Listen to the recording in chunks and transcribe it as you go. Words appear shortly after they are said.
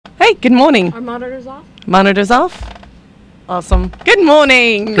Hi, good morning. Are monitors off? Monitors off. Awesome. Good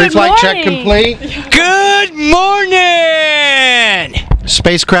morning. Green flight check complete. Good morning!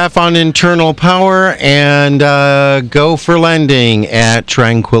 Spacecraft on internal power and go for landing at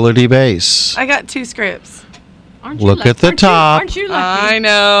Tranquility Base. I got 2 scripts. Aren't you Look lucky? at the top. Aren't you lucky? I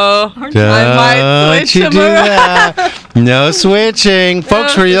know. Aren't you? I might Don't switch you them do around. that. No switching.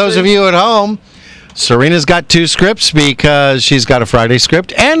 Folks, for those of you at home, Serena's got 2 scripts because she's got a Friday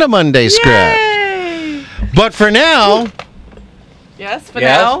script and a Monday script. Yay! But for now, Yes, for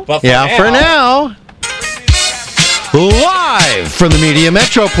now. But for now, live from the Media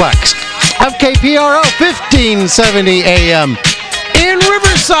Metroplex of KPRO 1570 AM in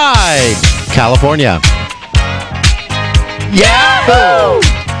Riverside, California. Yahoo!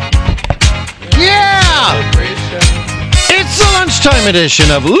 Yeah! It's the lunchtime edition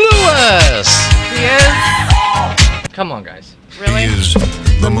of Lewis. He is. Come on, guys. Really? He is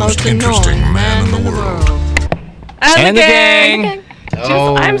the most interesting man in the world. And the gang.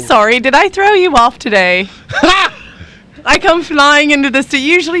 Oh. I'm sorry. Did I throw you off today? I come flying into the studio.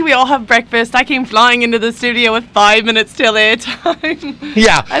 Usually we all have breakfast. I came flying into the studio with 5 minutes till airtime.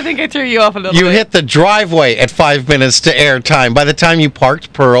 Yeah. I think I threw you off a little You bit. hit the driveway at 5 minutes to airtime. By the time you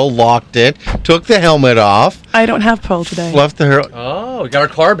parked Pearl, locked it, took the helmet off, I don't have Pearl today. left the... Oh, we got our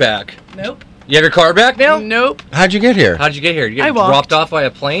car back. Nope. You have your car back now? Nope. How'd you get here? How'd you get here? You I get walked. dropped off by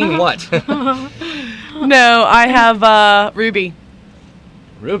a plane? What? No, I have Ruby.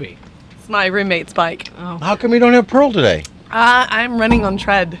 Ruby. It's my roommate's bike. How come you don't have Pearl today? I'm running on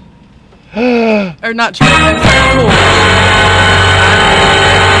tread. Or not tread, I'm sorry, pool.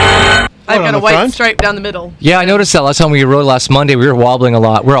 I've on got a the white front? stripe down the middle. Yeah, I noticed that last time we rode last Monday. We were wobbling a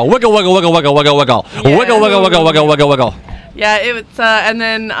lot. We're all wiggle, wiggle, wiggle, wiggle, wiggle, wiggle. Yeah. Wiggle, wiggle, wiggle, wiggle, wiggle, wiggle. Yeah, it was, and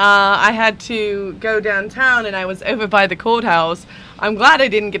then I had to go downtown, and I was over by the courthouse. I'm glad I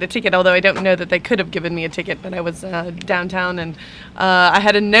didn't get a ticket, although I don't know that they could have given me a ticket. But I was downtown, and I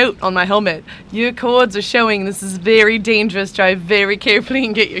had a note on my helmet. Your cords are showing. This is very dangerous. Drive very carefully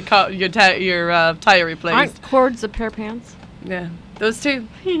and get your tire replaced. Aren't cords a pair of pants? Yeah, those 2.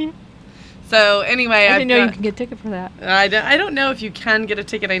 So anyway, I didn't know you could get a ticket for that. I don't know if you can get a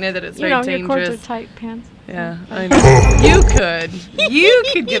ticket. I know that it's You very know, your cords dangerous. are tight pants. Yeah, I know. You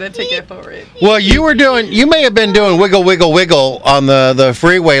could get a ticket for it. Well, you may have been doing wiggle, wiggle, wiggle on the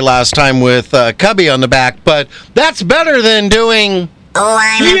freeway last time with Cubby on the back, but that's better than doing... Oh,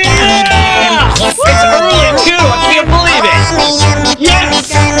 I'm a It's early too. I can't believe it. yes.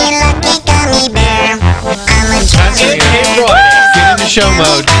 Gummy bear. I'm a Get into show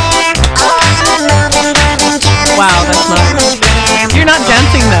mode. Wow, that's not. You're not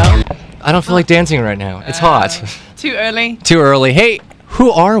dancing though. I don't feel like dancing right now. It's hot. Too early. Too early. Hey, who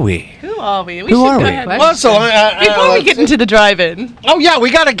are we? Who are we? Who should are go we? ahead. Well, so, Before we get into the drive-in. Oh, yeah,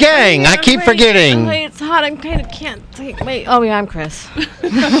 we got a gang. I keep forgetting. Wait, it's hot. I kind of can't think. Wait. Oh, yeah, I'm Chris.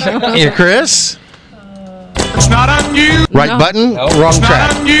 Here, Chris. It's not unusual. Right button, wrong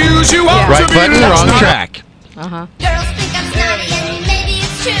track. Unusual Right to button, be wrong left track. Uh-huh. Girls think I'm snotty and maybe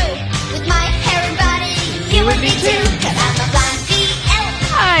it's true. With my hair and body, you would be too. 'Cause I'm a blonde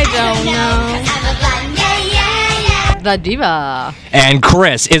BL. I don't know. 'Cause I'm a blonde, yeah. The diva. And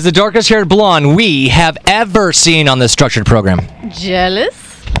Chris is the darkest haired blonde we have ever seen on this structured program.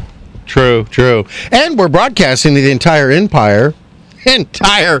 Jealous? True. And we're broadcasting to the entire inland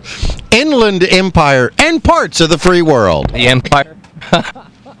empire, and parts of the free world. The Empire.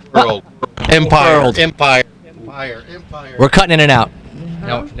 Empire. We're cutting in and out.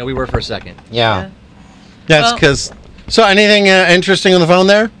 No, we were for a second. Yeah. That's Well- because... So, anything interesting on the phone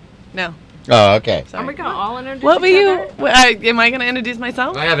there? No. Oh, okay. Are we going to all introduce What were each you? other? Am I going to introduce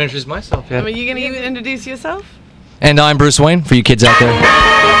myself? I haven't introduced myself yet. Are you going to introduce yourself? And I'm Bruce Wayne, for you kids out there.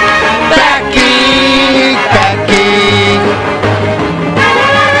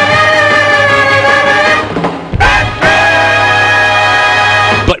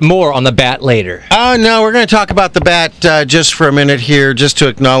 But more on the bat later. No, we're going to talk about the bat just for a minute here, just to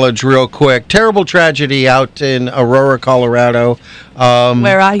acknowledge real quick. Terrible tragedy out in Aurora, Colorado.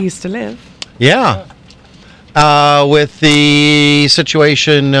 Where I used to live. Yeah. With the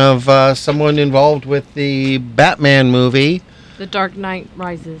situation of someone involved with the Batman movie. The Dark Knight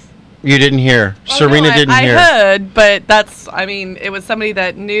Rises. You didn't hear. Serena didn't hear. I heard, but it was somebody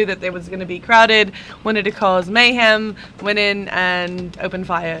that knew that there was going to be crowded, wanted to cause mayhem, went in and opened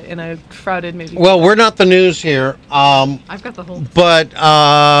fire in a crowded movie. Well, we're not the news here. I've got the whole... But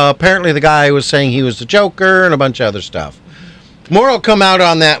apparently the guy was saying he was the Joker and a bunch of other stuff. More will come out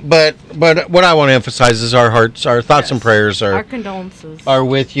on that, but what I want to emphasize is our hearts, our thoughts and prayers Our condolences. are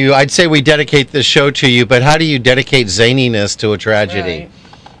with you. I'd say we dedicate this show to you, but how do you dedicate zaniness to a tragedy? Right.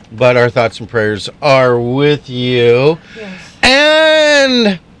 but our thoughts and prayers are with you. Yes.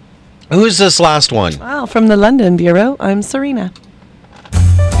 And who's this last one? Wow, from the London Bureau, I'm Serena.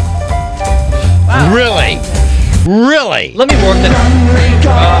 Really? Really? Let me work the.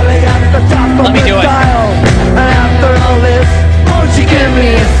 Let me do it.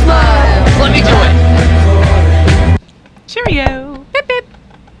 Let me do it. Cheerio. Beep, beep.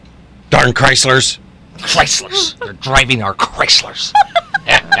 Darn Chryslers. Chryslers. They're driving our Chryslers.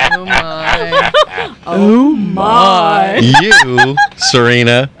 Oh my. Oh my. You,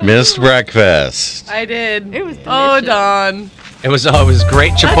 Serena, missed breakfast. I did. It was Oh, delicious. Dawn. It was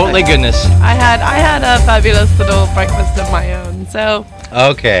great Chipotle goodness. I had a fabulous little breakfast of my own. So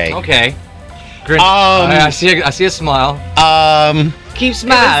Okay. Okay. Grin- Um, I see a smile. Keep it was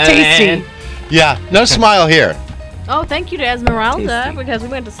smiling. tasty. Yeah, no smile here. Oh, thank you to Esmeralda Tasty. because we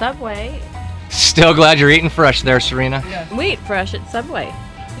went to Subway. Still glad you're eating fresh there, Serena. We eat fresh at Subway.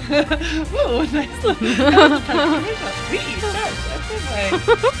 Ooh, nice little.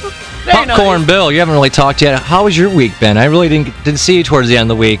 Very Popcorn nice. Bill, you haven't really talked yet. How was your week, Ben? I really didn't see you towards the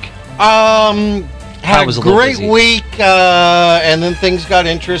end of the week. Had was a a little great busy. week, and then things got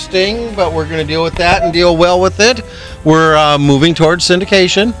interesting, but we're going to deal with that and deal well with it. We're moving towards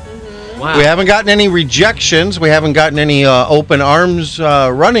syndication. Wow. We haven't gotten any rejections. We haven't gotten any open arms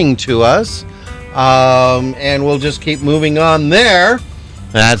running to us. And we'll just keep moving on there.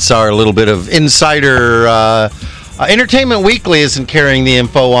 That's our little bit of insider. Entertainment Weekly isn't carrying the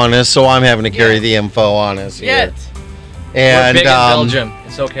info on us, so I'm having to carry the info on us here. Yet. And, We're big in Belgium.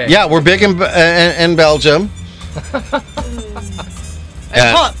 It's okay. Yeah, we're big in Belgium.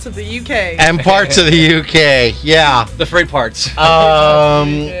 And parts of the UK. And parts of the UK. Yeah. The free parts.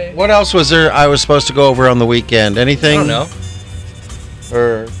 What else was there I was supposed to go over on the weekend? I Anything? don't know.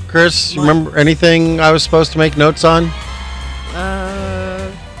 Or Chris, you remember anything I was supposed to make notes on?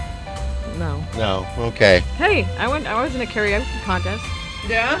 No. No. Okay. Hey, I was in a karaoke contest.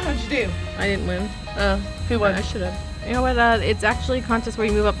 Yeah, how'd you do? I didn't win. Who won? I should have. You know what? It's actually a contest where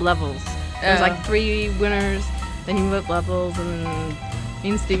you move up levels. There's Oh. like 3 winners, then you move up levels, and me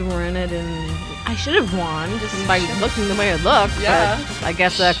and Steven were in it, and I should have won just by looking the way I looked. Yeah. But I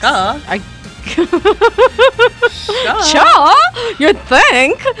guess Sure. I. Sure. Sure, you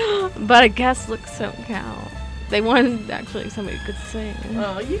think, but I guess looks don't count. They wanted actually somebody who could sing.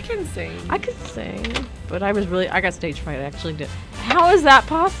 Oh, you can sing. I could sing, but I got stage fright. I actually did. How is that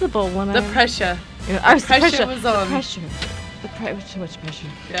possible when The I? pressure. You know, I was pressure was on. The pressure. Too much pressure.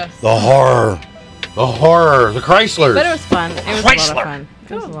 Yes. The horror. The horror. The Chryslers. But it was fun. It was a lot of fun.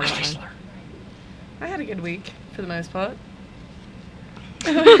 It was a Cool. lot of fun. I had a good week for the most part.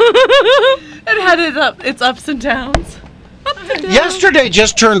 It had its ups and downs. Yesterday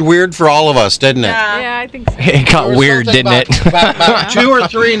just turned weird for all of us, didn't it? Yeah, I think so. It got There was weird, something didn't it? about 2 or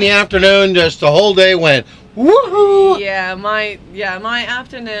 3 in the afternoon, just the whole day went, woohoo! Yeah, my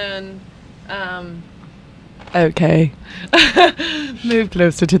afternoon. Okay. Move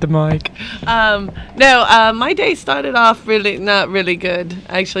closer to the mic. My day started off not really good.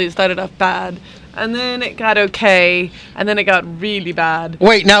 Actually, it started off bad. And then it got okay. And then it got really bad.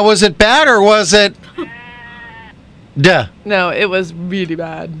 Wait, now was it bad or was it... Duh. No, it was really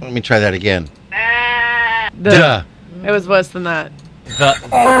bad. Let me try that again. Duh. It was worse than that.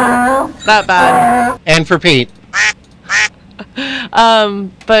 The- That bad. And for Pete.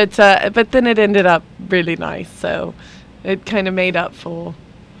 But then it ended up really nice. So it kind of made up for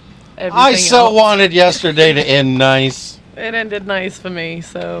everything I so else. wanted yesterday to end nice. It ended nice for me.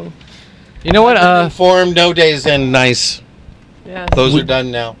 So you know what? Informed, no days end nice. yeah. Those are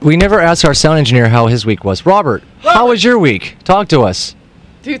done now. We never asked our sound engineer how his week was. Robert, how was your week? Talk to us.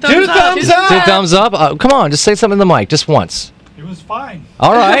 Two thumbs up. Two thumbs up. Come on, just say something in the mic, just once. It was fine.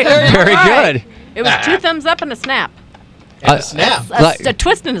 All right, very Right. good. It was 2 thumbs up and a snap. Snap. A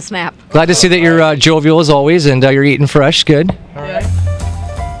twist and a snap. Glad to see that you're jovial as always, and you're eating fresh. Good.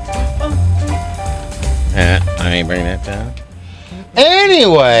 I ain't bringing that down.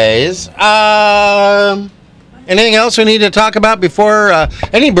 Anyways, anything else we need to talk about before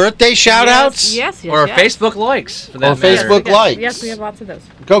any birthday shout outs? Yes. Or yes. Facebook likes. For Or that matter. Facebook likes. Yes, we have lots of those.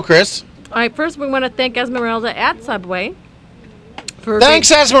 Go, Chris. All right, first we want to thank Esmeralda at Subway.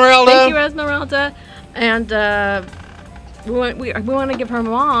 Thanks, Esmeralda. Thank you, Esmeralda. And we want to give her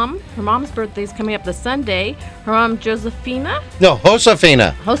mom's birthday is coming up this Sunday. Her mom, Josephina. No,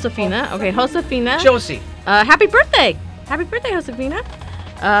 Josefina. Josefina. Okay, Josefina. Josie. Happy birthday. Happy birthday, Josefina.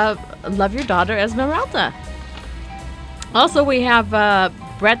 Love your daughter, Esmeralda. Also, we have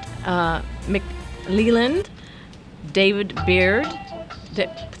Brett McLeland, David Beard.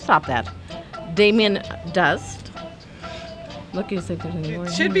 Stop that. Damien Dust. Looking to see if there's any more.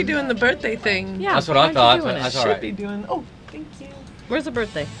 Should be doing the birthday thing. Yeah, That's what I why aren't you thought, doing but it? that's all Should right. be doing. Oh, thank you. Where's the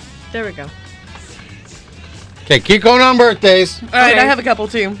birthday? There we go. Okay, keep going on birthdays. All right, Okay. I have a couple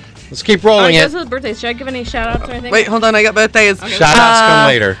too. Let's keep All rolling right, it. those are the birthdays. Should I give any shout outs or anything? Wait, hold on. I got birthdays. Shout outs come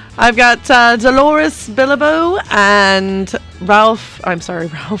later. I've got Dolores Billabo and Ralph. I'm sorry,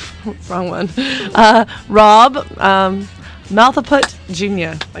 Ralph. Wrong one. Rob Malthaput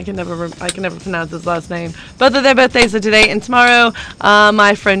Jr. I can never pronounce his last name. Both of their birthdays are today and tomorrow.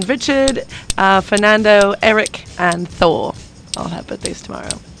 My friend Richard, Fernando, Eric, and Thor all have birthdays tomorrow.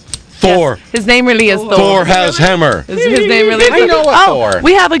 Thor. Yes, his name really is Thor. Thor has hammer. His name really is I know a Thor.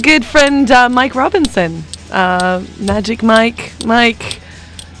 We have a good friend, Mike Robinson. Magic Mike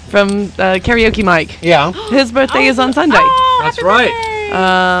from Karaoke Mike. Yeah. His birthday is on Sunday. That's right.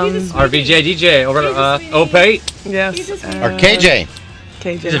 Our VJ DJ over Opate. Yes. Or KJ.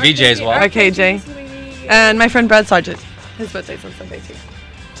 KJ. He's a VJ as well. Our KJ. And my friend Brad Sargent. His birthday's on Sunday too.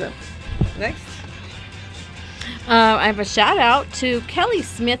 So, next. I have a shout out to Kelly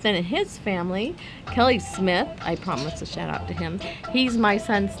Smith and his family. Kelly Smith, I promised a shout out to him. He's my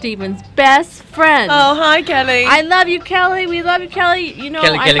son Steven's best friend. Oh, hi, Kelly. I love you, Kelly. We love you, Kelly. You know,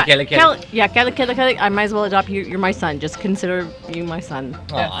 Kelly. Yeah, Kelly. I might as well adopt you. You're my son. Just consider you my son.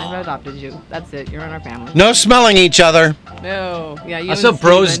 Yeah, I've adopted you. That's it. You're in our family. No smelling each other. No. Yeah, you. That's and what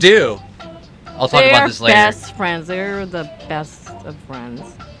bros Steven. do. I'll talk about this later. They're best friends. They're the best of friends.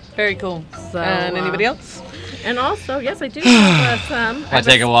 Very cool. So, And anybody else? And also, yes, I do have some. Might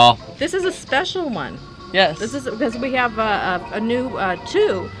take a while. This is a special one. Yes. This is because we have a new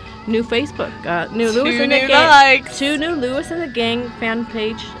two new Facebook new Lewis Two and the new Gang likes. two new Lewis and the Gang fan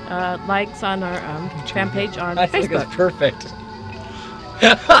page likes on our fan page on I think it's Facebook. perfect.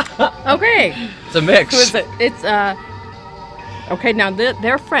 Okay, It's a mix. Who is it? it's okay. Now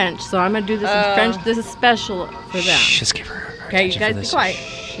they're French, so I'm gonna do this in French. This is special for them. Just give her. Okay, you attention guys for be this. quiet.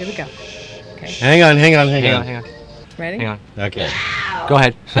 Here we go. Hang on. Hang on. Ready? Hang on. Okay. Go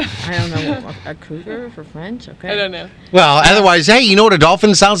ahead. I don't know a cougar for French. Okay. I don't know. Well, otherwise, hey, you know what a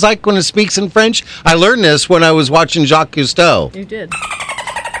dolphin sounds like when it speaks in French? I learned this when I was watching Jacques Cousteau. You did.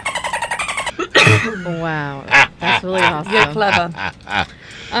 Wow, that's really awesome. You're clever.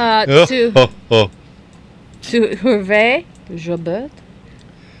 To Hervé Jobert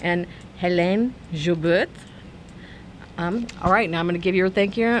and Helene Jobert. All right, now I'm going to give you a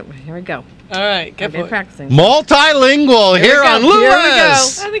thank you. Here we go. All right, go I've for been it. practicing. Multilingual Here we here go. on Here we go.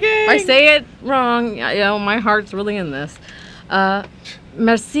 Lewis. If I say it wrong, you know, my heart's really in this.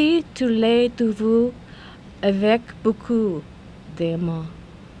 Merci tous les de vous avec beaucoup d'amour.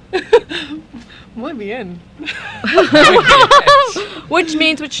 Muy bien. Which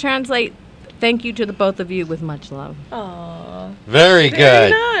translate, thank you to the both of you with much love. Aww. Very Very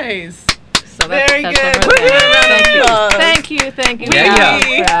good. nice. So Very that's good. what we're doing. Woohoo! Thank you. Thank you. Yeah,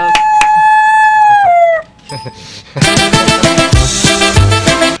 yeah.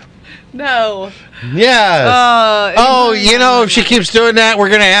 No. Yes. Oh, you know, if she keeps doing that, we're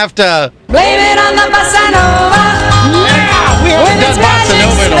going to have to. Blame it on the bossa nova. We haven't done Bossa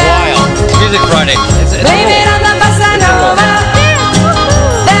Nova in a while. Music Friday. Blame it on the bossa nova.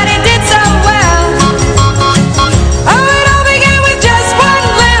 That it did so well. Oh, it all began with just one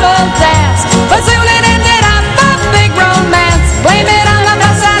little dance, but soon it ended up a big romance. Blame it on the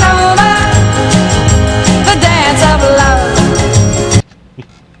bossa nova. The dance of love.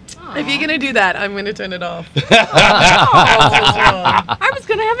 If you're gonna do that, I'm gonna turn it off. I was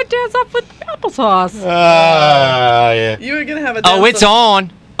gonna have a dance off with applesauce. Yeah. You were gonna have a. Oh, it's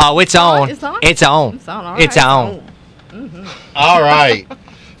on. Oh, it's on. It's on? It's on. It's on, all It's right. on. All right.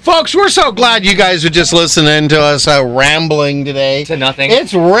 Folks, we're so glad you guys are just listening to us rambling today. To nothing.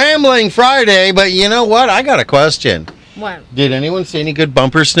 It's Rambling Friday, but you know what? I got a question. What? Did anyone see any good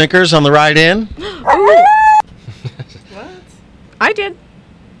bumper Snickers on the ride in? What? I did.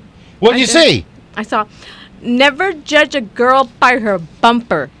 What'd you see? I saw. Never judge a girl by her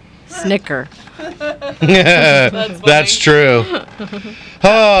bumper. Snicker. That's true.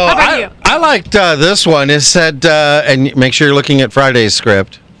 Oh, about you? I liked this one. It said, and make sure you're looking at Friday's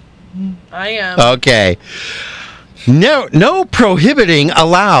script. I am. Okay. No prohibiting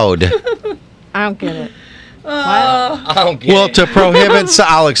allowed. I don't get it. I don't get Well, it. to prohibit, so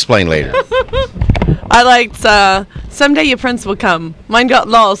I'll explain later. I liked Someday Your Prince Will Come. Mine got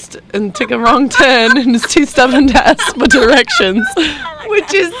lost and took a wrong turn and is too stubborn to ask for directions.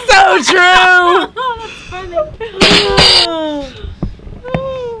 Which is so true.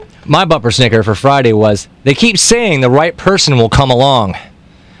 My bumper snicker for Friday was, they keep saying the right person will come along.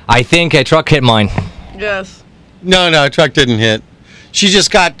 I think a truck hit mine. Yes. No, truck didn't hit. She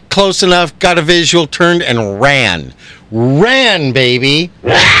just got close enough, got a visual, turned, and ran. ran, baby.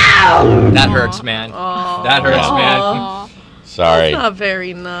 That hurts, man. That hurts, man. Sorry. Not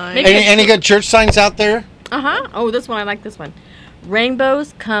very nice. Make Any good church signs out there? Oh, this one, I like this one.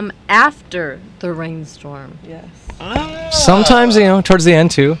 Rainbows come after the rainstorm. Yes. Sometimes, towards the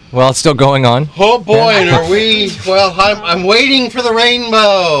end too. Well, it's still going on. Oh boy, and are we? Well, I'm waiting for the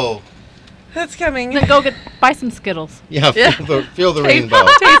rainbow. That's coming. Then go buy some Skittles. Yeah, feel the rainbow.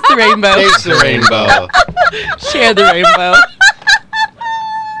 Taste the rainbow. Taste the rainbow. Share the rainbow.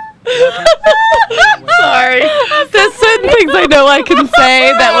 Sorry. There's certain things I know I can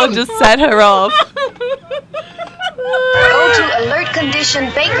say that will just set her off. Go to alert condition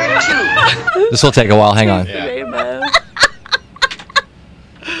Baker 2. This will take a while. Hang on. Yeah. Rainbow.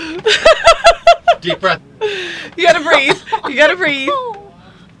 Deep breath. You gotta breathe. You gotta breathe.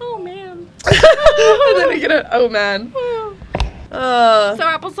 Oh, man. And then you get oh man. So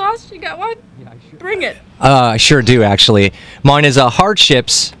applesauce, you got one? Yeah, sure. Bring it. I sure do, actually. Mine is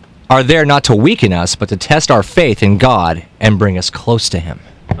hardships are there not to weaken us, but to test our faith in God and bring us close to Him.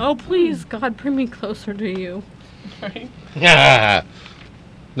 Oh, please, God, bring me closer to you.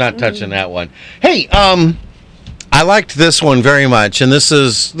 Not touching that one. Hey, I liked this one very much, and this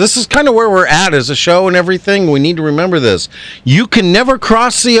is kind of where we're at as a show and everything. We need to remember this. You can never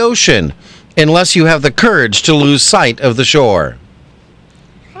cross the ocean unless you have the courage to lose sight of the shore.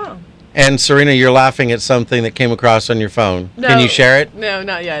 Oh. And Serena, you're laughing at something that came across on your phone. No. Can you share it? No,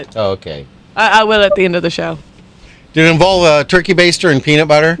 not yet. Oh, okay. I will at the end of the show. Did it involve a turkey baster and peanut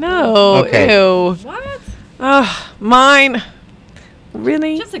butter? No. Okay. Ew. What? Mine.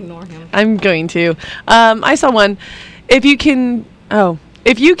 Really? Just ignore him. I'm going to. I saw one. If you can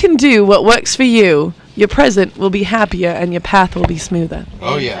do what works for you, your present will be happier and your path will be smoother.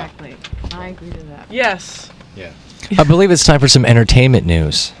 Oh, yeah. Exactly. I agree to that. Yes. Yeah. I believe it's time for some entertainment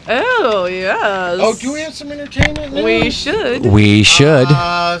news. Oh, yes. Oh, do we have some entertainment news? We should. We should.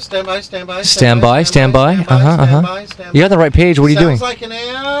 Stand by. Stand by. Stand by. You're on the right page. What are you doing? Sounds like an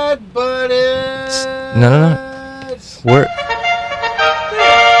ad, but it's... No. We're...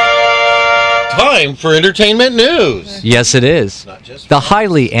 Time for entertainment news. Yes, it is. Not just The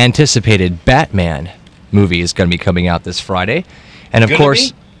highly anticipated Batman movie is going to be coming out this Friday. And of Gonna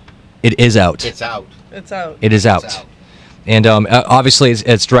course, it is out. It's out. It's out. It is out. It's out. And obviously,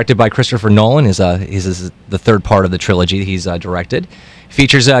 it's directed by Christopher Nolan. He's the third part of the trilogy he's directed.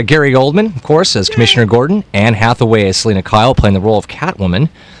 Features Gary Oldman, of course, as Commissioner Gordon. Anne Hathaway as Selena Kyle, playing the role of Catwoman.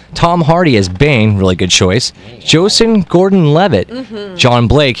 Tom Hardy as Bane, really good choice. Joseph Gordon-Levitt. John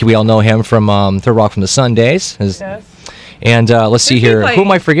Blake, we all know him from Third Rock from the Sun days. Yes. And let's see Who's he here. Who playing?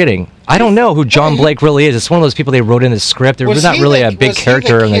 am I forgetting? I don't know who John Blake really is. It's one of those people they wrote in the script. They're not really a big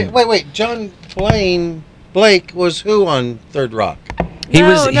character. Wait. John Blake was who on Third Rock? He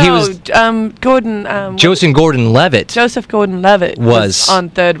was Gordon. Joseph Gordon-Levitt. Joseph Gordon-Levitt was on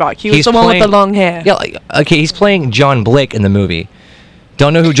Third Rock. He was He's the one with playing- the long hair. Yeah, okay, he's playing John Blake in the movie.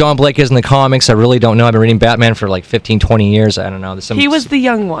 Don't know who John Blake is in the comics. I really don't know. I've been reading Batman for like 15, 20 years. I don't know. He was the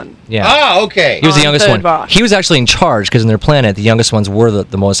young one. Yeah. Ah, okay. He was the on youngest Third one. Rock. He was actually in charge because in their planet, the youngest ones were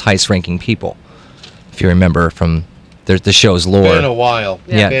the most highest-ranking people. If you remember from the show's lore. Been a while.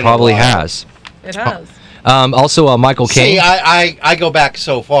 Yeah, Been it a probably while. has. It has. Also, Michael See, Caine. I go back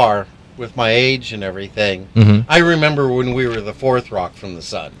so far with my age and everything. Mhm. I remember when we were the fourth Rock from the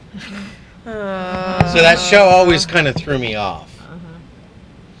Sun. So that show always kind of threw me off.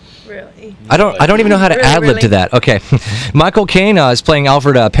 Really? I don't even know how to Really, ad lib really? to that. Okay, Michael Caine is playing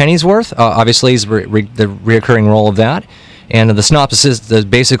Alfred Pennyworth. Obviously, he's the reoccurring role of that. And the synopsis is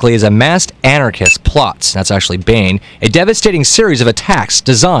basically is a masked anarchist plots. That's actually Bane. A devastating series of attacks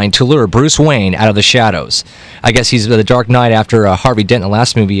designed to lure Bruce Wayne out of the shadows. I guess he's the Dark Knight after Harvey Dent in the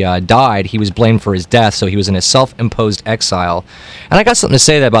last movie died. He was blamed for his death, so he was in a self-imposed exile. And I got something to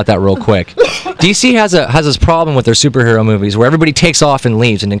say about that real quick. DC has this problem with their superhero movies where everybody takes off and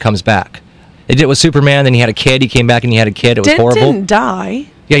leaves and then comes back. They did it with Superman. Then he had a kid. He came back and he had a kid. It was Dent horrible. didn't die.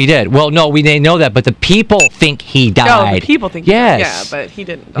 Yeah, he did. Well, no, we didn't know that, but the people think he died. No, the people think. Yes. Yeah, but he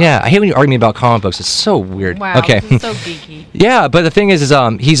didn't die. Yeah, I hate when you argue about comic books. It's so weird. Wow, Okay. this is so geeky. Yeah, but the thing is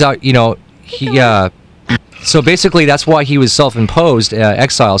he's so basically that's why he was self-imposed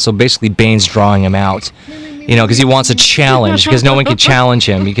exile. So basically, Bane's drawing him out, because he wants a challenge because no one can challenge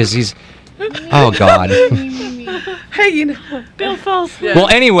him because he's. Oh God. Hey, Bill Falls. Yeah. Well,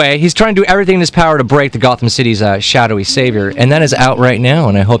 anyway, he's trying to do everything in his power to break the Gotham City's shadowy savior, and that is out right now.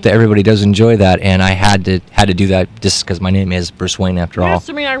 And I hope that everybody does enjoy that. And I had to do that just because my name is Bruce Wayne after all.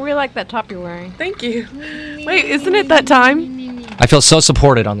 Serena, I really like that top you're wearing. Thank you. Wait, isn't it that time? I feel so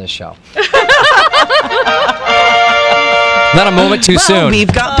supported on this show. Not a moment too soon.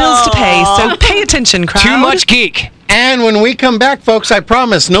 We've got bills to pay, so pay attention, crowd. Too much geek And when we come back, folks, I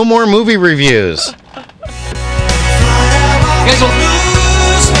promise, no more movie reviews.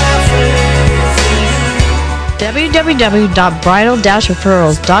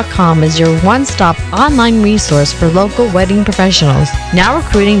 www.bridal-referrals.com is your one-stop online resource for local wedding professionals, now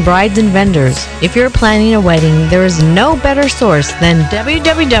recruiting brides and vendors. If you're planning a wedding, there is no better source than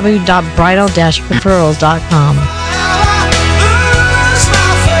www.bridal-referrals.com.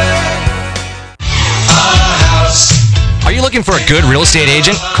 Are you looking for a good real estate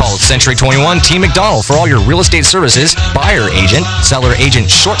agent? Call Century 21 T. McDonald for all your real estate services, buyer agent, seller agent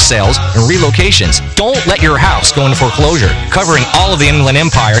short sales, and relocations. Don't let your house go into foreclosure. Covering all of the Inland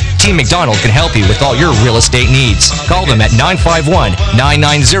Empire, T. McDonald can help you with all your real estate needs. Call them at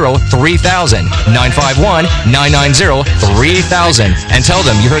 951-990-3000, 951-990-3000, and tell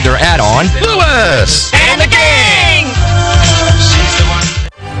them you heard their ad on Lewis! And the Gang!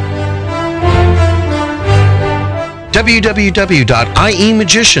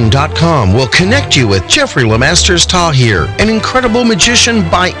 www.iemagician.com will connect you with Jeffrey Lemasters Tahir, an incredible magician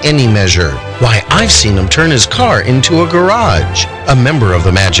by any measure. Why, I've seen him turn his car into a garage. A member of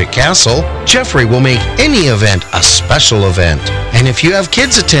the Magic Castle, Jeffrey will make any event a special event. And if you have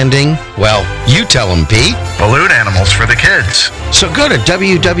kids attending, well, you tell them, Pete. Balloon animals for the kids. So go to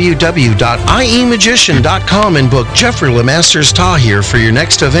www.iemagician.com and book Jeffrey Lemasters Tahir for your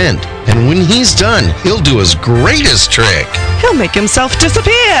next event. And when he's done, he'll do his greatest trick. He'll make himself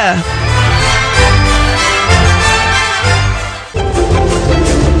disappear.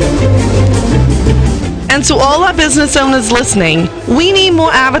 And to all our business owners listening, we need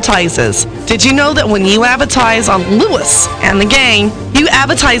more advertisers. Did you know that when you advertise on Lewis and the Gang, you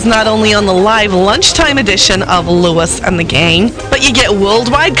advertise not only on the live lunchtime edition of Lewis and the Gang, but you get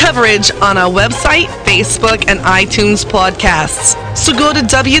worldwide coverage on our website, Facebook, and iTunes podcasts. So go to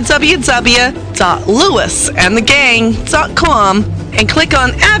www.lewisandthegang.com and click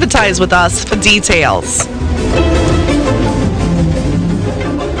on Advertise with Us for details.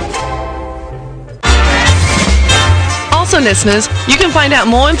 Also, listeners, you can find out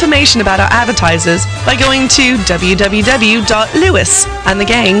more information about our advertisers by going to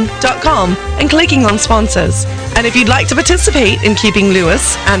www.lewisandthegang.com and clicking on sponsors. And if you'd like to participate in keeping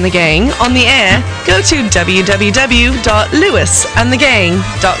Lewis and the Gang on the air, go to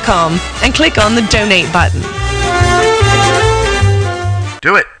www.lewisandthegang.com and click on the donate button.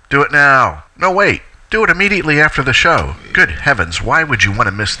 Do it. Do it now. No, wait. Do it immediately after the show. Good heavens, why would you want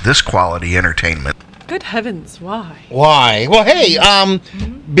to miss this quality entertainment? Good heavens, why? Why? Well, hey,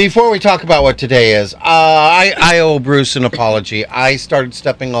 before we talk about what today is, I owe Bruce an apology. I started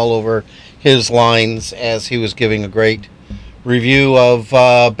stepping all over his lines as he was giving a great review of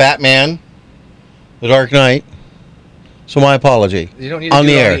Batman, The Dark Knight. So my apology. You don't need to do it on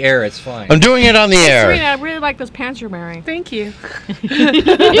the air. It's fine. I'm doing it on the air. Serena, I really like those pants you're wearing. Thank you.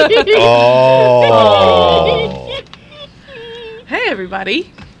 Oh. Hey,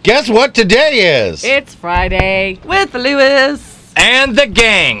 everybody. Guess what today is? It's Friday. With Lewis. And the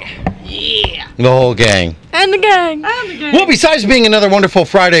Gang. The whole gang. And the Gang. Well, besides being another wonderful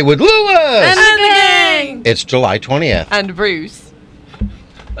Friday with Lewis, And the Gang. it's July 20th. And Bruce.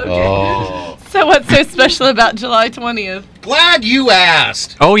 Oh. So what's so special about July 20th? Glad you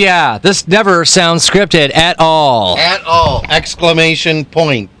asked. Oh, yeah. This never sounds scripted at all. At all. Exclamation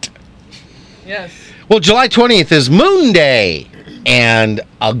point. Yes. Well, July 20th is Moon Day and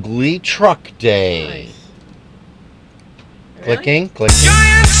Ugly Truck Day. Nice. Clicking, clicking.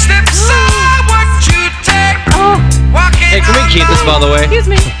 Hey, can we keep this, by the way? Excuse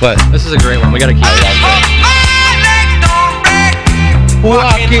me. But This is a great one. We gotta keep it.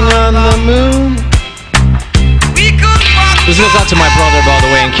 walking on the moon. This goes out to my brother, by the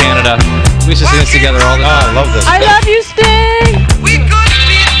way, in Canada. We used to sing this together all the Oh, I time. love this. I love you, Sting. We could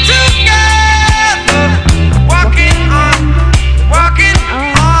be together, walking on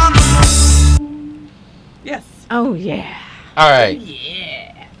the moon. Yes. Oh, yeah. All right.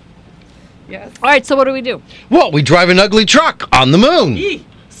 Yes. All right, so what do we do? Well, we drive an ugly truck on the moon. Yee.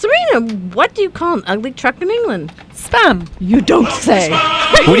 Serena, what do you call an ugly truck in England? Spam. You don't say.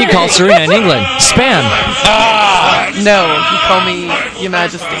 What do you call Serena in England? Spam. No, you call me Your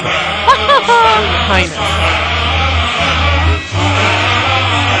Majesty. Your Highness.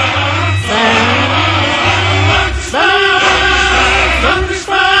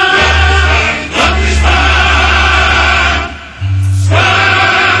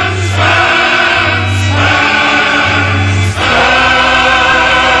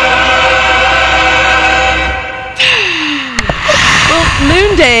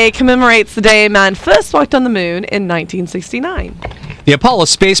 Moon Day commemorates the day man first walked on the moon in 1969. The Apollo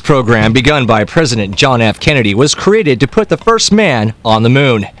space program, begun by President John F. Kennedy, was created to put the first man on the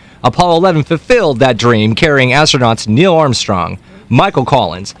moon. Apollo 11 fulfilled that dream, carrying astronauts Neil Armstrong, Michael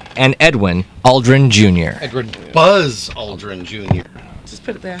Collins, and Edwin Aldrin Jr. Edward Buzz Aldrin Jr. Just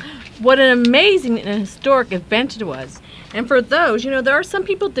put it there. What an amazing and historic event it was. And for those, there are some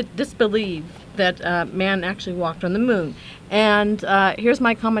people that disbelieve that man actually walked on the moon. And here's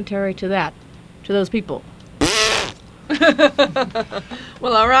my commentary to that, to those people.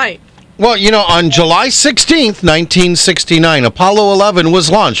 Well, all right. Well, on July 16th, 1969, Apollo 11 was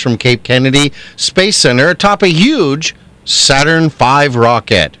launched from Cape Kennedy Space Center atop a huge Saturn V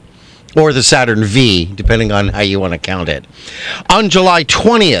rocket, or the Saturn V, depending on how you want to count it. On July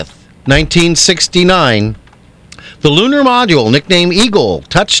 20th, 1969, the lunar module, nicknamed Eagle,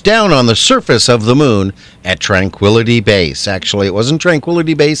 touched down on the surface of the moon at Tranquility Base. Actually, it wasn't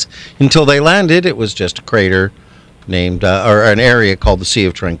Tranquility Base until they landed. It was just a crater named, or an area called the Sea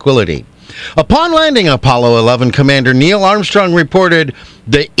of Tranquility. Upon landing Apollo 11, Commander Neil Armstrong reported,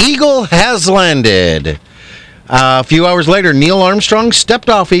 "The Eagle has landed." A few hours later, Neil Armstrong stepped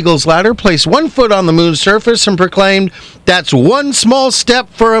off Eagle's ladder, placed one foot on the moon's surface, and proclaimed, "That's one small step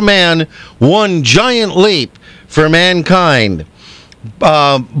for a man, one giant leap for mankind."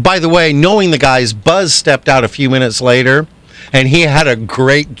 By the way, knowing the guys, Buzz stepped out a few minutes later, and he had a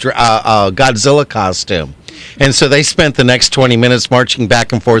great Godzilla costume. And so they spent the next 20 minutes marching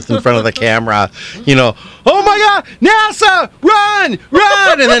back and forth in front of the camera, "Oh my God, NASA, run,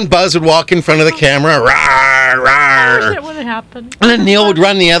 run!" And then Buzz would walk in front of the camera, "Rawr, I rawr." wish it would have happened. And then Neil would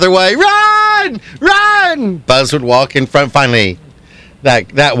run the other way, "Run, run!" Buzz would walk in front. Finally,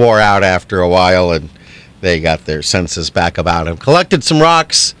 that wore out after a while, and they got their senses back about him. Collected some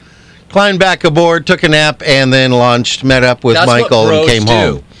rocks, climbed back aboard, took a nap, and then launched, met up with That's what Michael, and bros came do.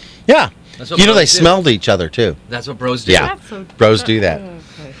 home. Yeah. That's what They bros do. smelled each other, too. That's what bros do. Yeah. Bros do that.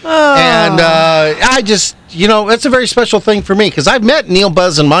 Oh. And I just, that's a very special thing for me, because I've met Neil,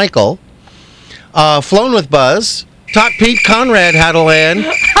 Buzz, and Michael, flown with Buzz, taught Pete Conrad how to land.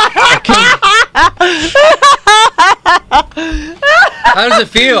 How does it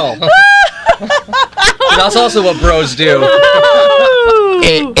feel? That's also what bros do.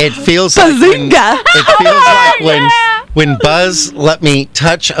 It feels like when Buzz let me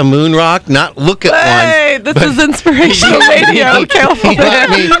touch a moon rock, not look at Hey, one. this but is inspirational radio. Careful he let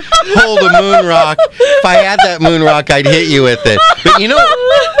me hold a moon rock. If I had that moon rock, I'd hit you with it. But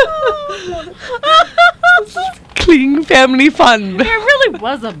Clean family fun. There really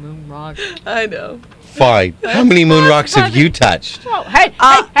was a moon rock. I know. fine. How many moon rocks have you touched? Oh,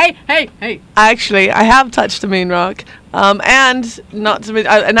 hey. Actually, I have touched a moon rock, and not to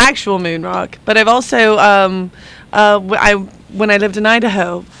an actual moon rock. But I've also, when I lived in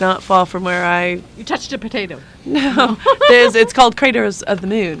Idaho, not far from where I. You touched a potato. No, it's called Craters of the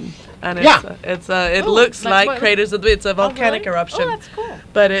Moon, and it looks like Craters of the Moon. It's a volcanic eruption. Oh, that's cool.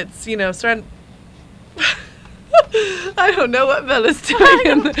 But it's surrounded. I don't know what Bella's doing.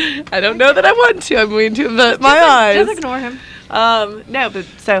 I don't know that I want to. I'm going to avert my eyes. Just ignore him. No, but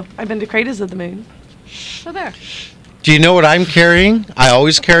so I've been to Craters of the Moon. So there. Do you know what I'm carrying? I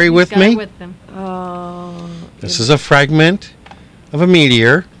always carry with Got me. it with them. Oh. This is a fragment of a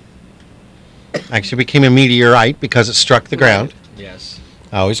meteor. Actually became a meteorite because it struck the ground. Yes.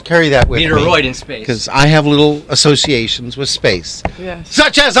 I always carry that with me. Meteoroid in space. Because I have little associations with space. Yes.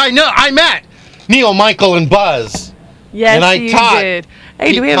 Such as I met Neil, Michael, and Buzz. Yes, and I you taught did. Hey,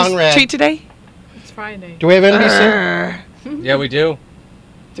 do Pete we have Conrad. a treat today? It's Friday. Do we have NBC? Yeah, we do.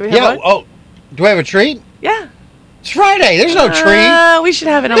 Do we have one? Oh, do we have a treat? Yeah. It's Friday. There's no treat. We should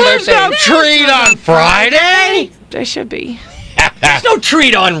have it on There's birthday. no treat on Friday. There should be. There's no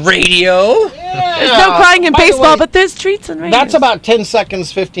treat on radio. There's no crying in By the baseball, way, but there's treats on radio. That's about 10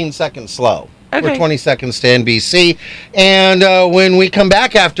 seconds, 15 seconds slow. Okay. We're 20 seconds to NBC. And when we come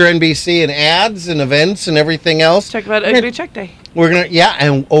back after NBC and ads and events and everything else, Talk about Ugly Check Day. we're going to,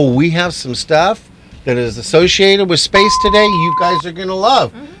 and we have some stuff that is associated with space today you guys are going to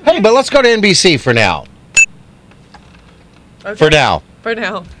love. Hey, but let's go to NBC for now. Okay. For now. For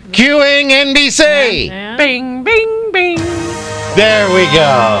now. Cueing NBC. And Bing, bing, bing. There we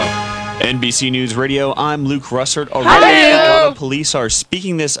go. NBC News Radio, I'm Luke Russert. Hello. Colorado police are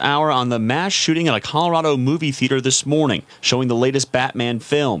speaking this hour on the mass shooting at a Colorado movie theater this morning, showing the latest Batman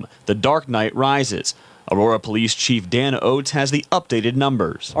film, The Dark Knight Rises. Aurora Police Chief Dan Oates has the updated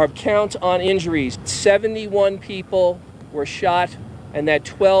numbers. Our count on injuries, 71 people were shot and that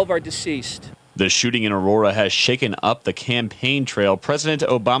 12 are deceased. The shooting in Aurora has shaken up the campaign trail. President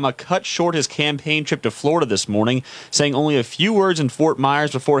Obama cut short his campaign trip to Florida this morning, saying only a few words in Fort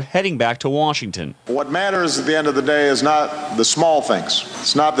Myers before heading back to Washington. What matters at the end of the day is not the small things.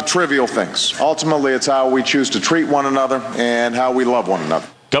 It's not the trivial things. Ultimately, it's how we choose to treat one another and how we love one another.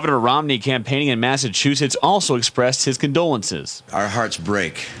 Governor Romney, campaigning in Massachusetts, also expressed his condolences. Our hearts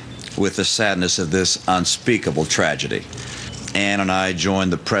break with the sadness of this unspeakable tragedy. Ann and I join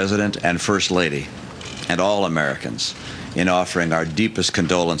the President and First Lady and all Americans in offering our deepest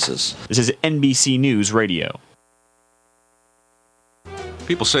condolences. This is NBC News Radio.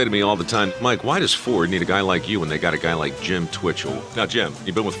 People say to me all the time, Mike, why does Ford need a guy like you when they got a guy like Jim Twitchell? Now, Jim,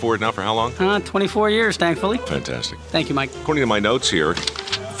 you've been with Ford now for how long? 24 years, thankfully. Fantastic. Thank you, Mike. According to my notes here,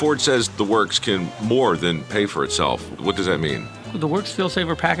 Ford says the works can more than pay for itself. What does that mean? The Works Fuel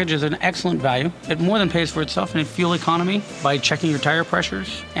Saver package is an excellent value. It more than pays for itself in fuel economy by checking your tire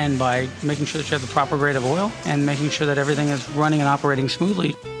pressures and by making sure that you have the proper grade of oil and making sure that everything is running and operating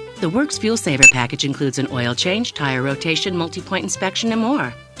smoothly. The Works Fuel Saver package includes an oil change, tire rotation, multi-point inspection, and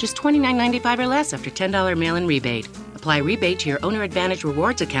more. Just $29.95 or less after $10 mail-in rebate. Apply rebate to your Owner Advantage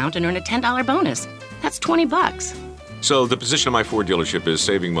Rewards account and earn a $10 bonus. That's $20. So the position of my Ford dealership is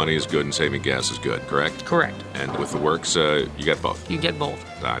saving money is good and saving gas is good, correct? Correct. And with the works, you get both. You get both.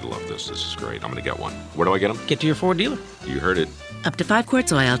 I love this. This is great. I'm going to get one. Where do I get them? Get to your Ford dealer. You heard it. Up to 5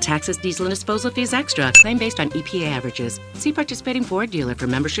 quarts oil, taxes, diesel, and disposal fees extra. Claim based on EPA averages. See participating Ford dealer for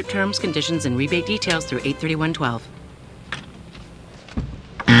membership terms, conditions, and rebate details through 8/31/12.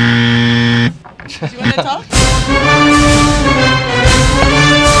 Do you want to talk?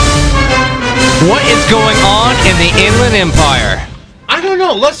 What is going on in the Inland Empire? I don't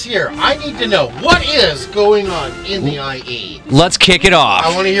know. Let's hear. I need to know what is going on in the IE. Let's kick it off. I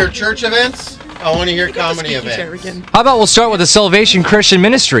want to hear church events. I want to hear comedy events. How about we'll start with the Salvation Christian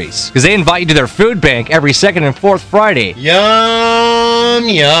Ministries, because they invite you to their food bank every second and fourth Friday. Yum,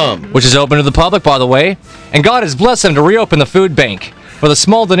 yum. Which is open to the public, by the way. And God has blessed them to reopen the food bank. For the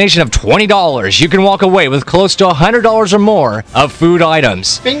small donation of $20, you can walk away with close to $100 or more of food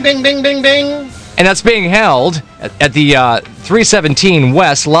items. Bing, bing, bing, bing, bing. And that's being held at the 317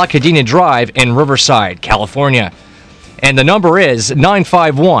 West La Cadena Drive in Riverside, California. And the number is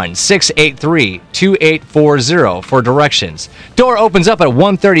 951-683-2840 for directions. Door opens up at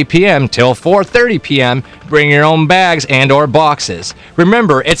 1:30 p.m. till 4:30 p.m. Bring your own bags and or boxes.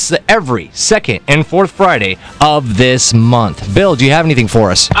 Remember, it's every second and fourth Friday of this month. Bill, do you have anything for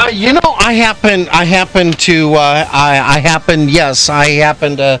us? You know, I happen to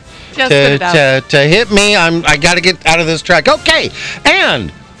hit me. I got to get out of this track. Okay,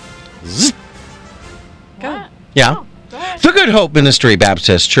 and Go. yeah. The Good Hope Ministry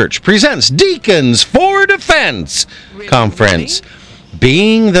Baptist Church presents Deacons for Defense Conference.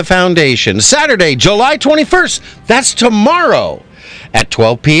 Being the Foundation, Saturday, July 21st. That's tomorrow at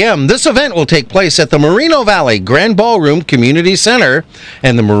 12 p.m. This event will take place at the Moreno Valley Grand Ballroom Community Center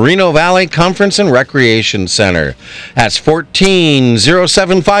and the Moreno Valley Conference and Recreation Center. That's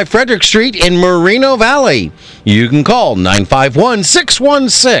 14075 Frederick Street in Moreno Valley. You can call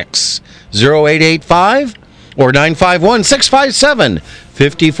 951-616-0885 or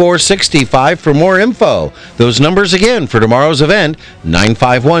 951-657-5465 for more info. Those numbers again for tomorrow's event,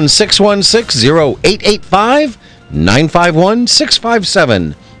 951-616-0885,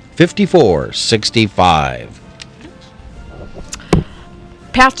 951-657-5465.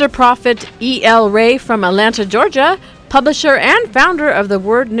 Pastor Prophet E.L. Ray from Atlanta, Georgia, publisher and founder of the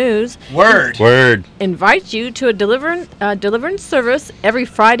Word News, Word. invites you to a deliverance service every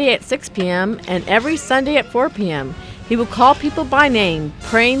Friday at 6 p.m. and every Sunday at 4 p.m. He will call people by name,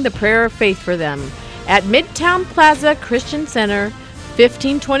 praying the prayer of faith for them at Midtown Plaza Christian Center,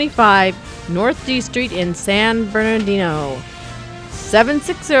 1525 North D Street in San Bernardino.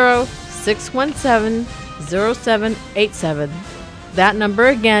 760-617-0787. That number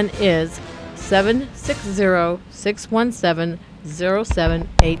again is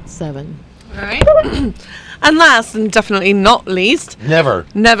 760-617-0787. All right. And last and definitely not least, Never.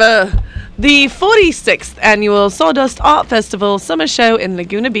 the 46th annual Sawdust Art Festival Summer Show in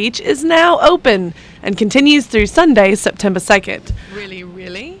Laguna Beach is now open and continues through Sunday, September 2nd.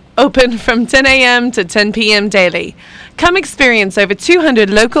 Really? Open from 10 a.m. to 10 p.m. daily. Come experience over 200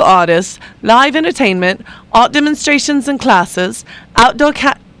 local artists, live entertainment, art demonstrations and classes, outdoor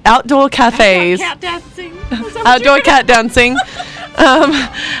cafes, outdoor cat dancing,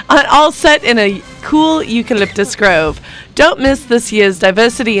 all set in a cool eucalyptus grove. Don't miss this year's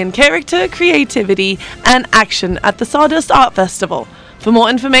diversity in character, creativity, and action at the Sawdust Art Festival. For more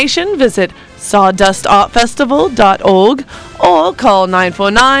information, visit sawdustartfestival.org or call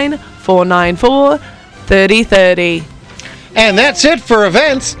 494-3030. And that's it for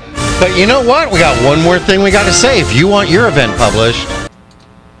events. But you know what? We got one more thing we got to say. If you want your event published,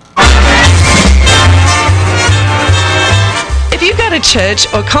 If you've got a church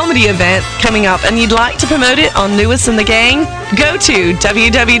or comedy event coming up and you'd like to promote it on Lewis and the Gang, go to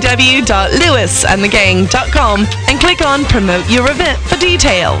www.lewisandthegang.com and click on Promote Your Event for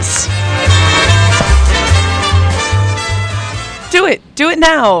details. Do it. Do it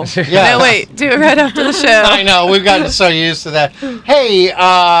now. Yeah. No, wait. Do it right after the show. I know, we've gotten so used to that. Hey, Is it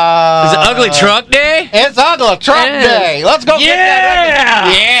Ugly Truck Day? It's Ugly Truck It is. Day. Let's go get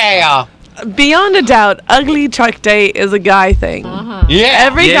that. Yeah. Beyond a doubt, Ugly Truck Day is a guy thing. Yeah.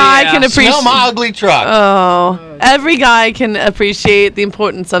 Every guy can appreciate. Smell my ugly truck. Oh, every guy can appreciate the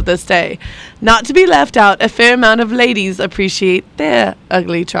importance of this day. Not to be left out, a fair amount of ladies appreciate their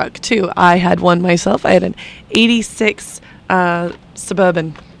ugly truck too. I had one myself. I had an '86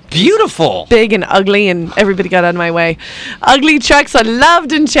 Suburban. Beautiful. Big and ugly, and everybody got out of my way. Ugly trucks are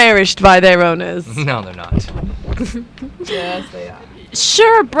loved and cherished by their owners. No, they're not. Yes, they are.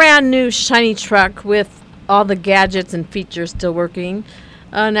 Sure, a brand new shiny truck with all the gadgets and features still working.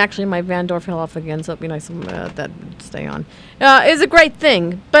 And actually, my van door fell off again, so it'd be nice if that would stay on. Is a great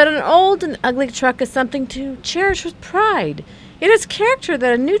thing, but an old and ugly truck is something to cherish with pride. It has character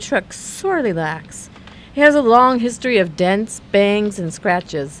that a new truck sorely lacks. It has a long history of dents, bangs, and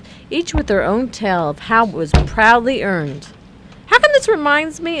scratches, each with their own tale of how it was proudly earned. How come this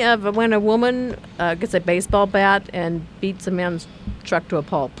reminds me of when a woman gets a baseball bat and beats a man's truck to a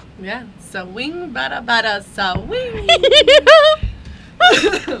pulp? Yeah. Swing, bada, bada, swing.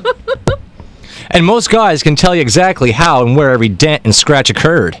 And most guys can tell you exactly how and where every dent and scratch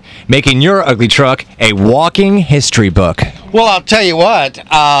occurred, making your ugly truck a walking history book. Well, I'll tell you what.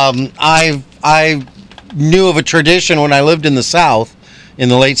 I knew of a tradition when I lived in the South in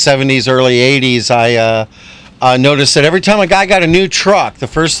the late 70s, early 80s. I noticed that every time a guy got a new truck, the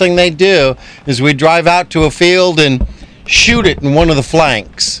first thing they'd do is we'd drive out to a field and shoot it in one of the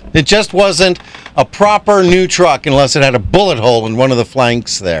flanks. It just wasn't a proper new truck unless it had a bullet hole in one of the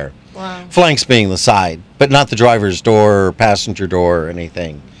flanks there. Wow. Flanks being the side, but not the driver's door or passenger door or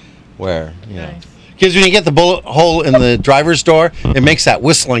anything where, you know. Because when you get the bullet hole in the driver's door, it makes that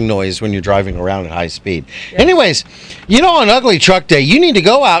whistling noise when you're driving around at high speed. Anyways, you know, on Ugly Truck Day, you need to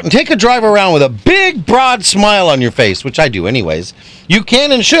go out and take a drive around with a big, broad smile on your face, which I do anyways. You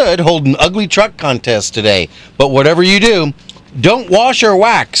can and should hold an ugly truck contest today. But whatever you do, don't wash or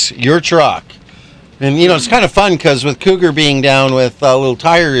wax your truck. And, you know, it's kind of fun because with Cougar being down with little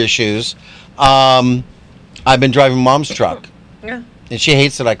tire issues, I've been driving Mom's truck. Yeah. And she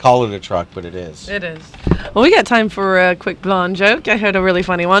hates that I call it a truck, but it is. It is. Well, we got time for a quick blonde joke. I heard a really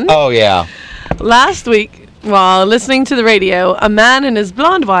funny one. Oh, yeah. Last week, while listening to the radio, a man and his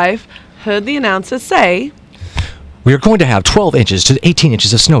blonde wife heard the announcer say, We are going to have 12 inches to 18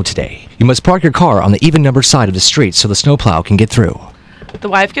 inches of snow today. You must park your car on the even-numbered side of the street so the snowplow can get through. The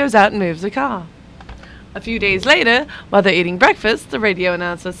wife goes out and moves the car. A few days later, while they're eating breakfast, the radio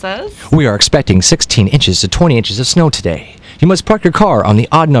announcer says, We are expecting 16 inches to 20 inches of snow today. You must park your car on the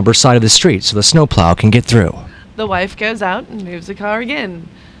odd-numbered side of the street so the snowplow can get through. The wife goes out and moves the car again.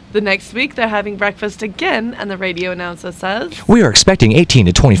 The next week, they're having breakfast again, and the radio announcer says, We are expecting 18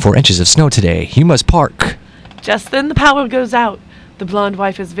 to 24 inches of snow today. You must park. Just then the power goes out. The blonde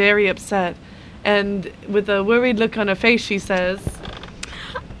wife is very upset, and with a worried look on her face, she says,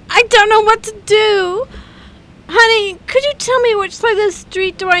 I don't know what to do. Honey, could you tell me which side of the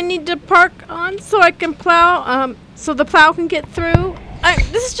street do I need to park on so I can plow, so the plow can get through?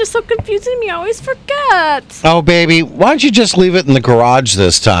 This is just so confusing to me. I always forget. Oh, baby, why don't you just leave it in the garage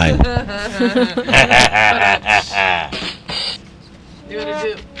this time? Do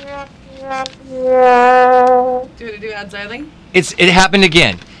ads, Eileen? It happened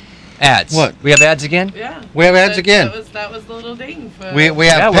again. Ads. What? We have ads again? Yeah. We have ads again. That was the little ding for. We have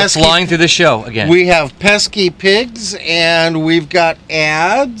we're pesky, flying through the show again. We have pesky pigs, and we've got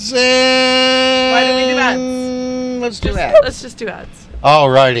ads. And Why do we do ads? Let's do ads. Let's just do ads.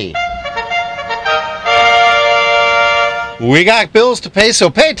 Alrighty. We got bills to pay, so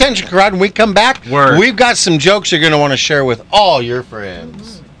pay attention, Karad. When we come back, we've got some jokes you're going to want to share with all your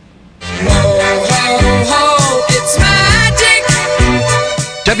friends. It's magic.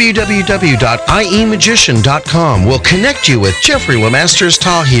 www.iemagician.com will connect you with Jeffrey Lemasters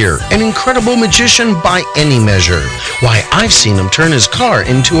Tahir, an incredible magician by any measure. Why, I've seen him turn his car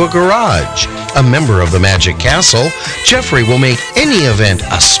into a garage. A member of the Magic Castle, Jeffrey will make any event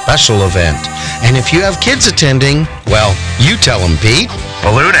a special event. And if you have kids attending, well, you tell them, Pete.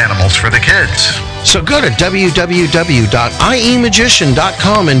 Balloon animals for the kids. So go to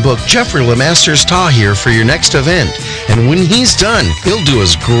www.iemagician.com and book Jeffrey Lemasters Tahir for your next event. And when he's done, he'll do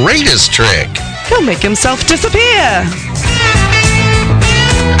his greatest trick. He'll make himself disappear.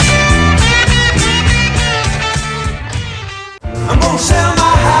 I'm gonna sell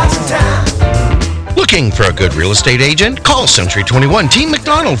my house in town. Looking for a good real estate agent? Call Century 21 Team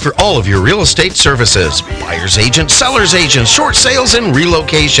McDonald for all of your real estate services. Buyer's agent, seller's agent, short sales, and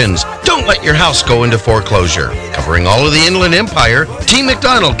relocations. Don't let your house go into foreclosure. Covering all of the Inland Empire, Team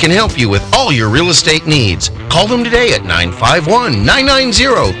McDonald can help you with all your real estate needs. Call them today at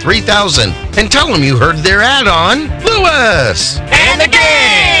 951-990-3000 and tell them you heard their ad on Lewis And the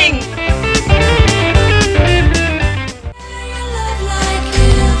gang!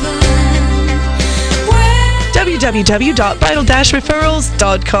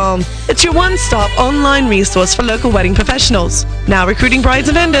 www.bridal-referrals.com. It's your one-stop online resource for local wedding professionals. Now recruiting brides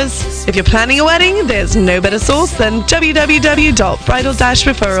and vendors. If you're planning a wedding, there's no better source than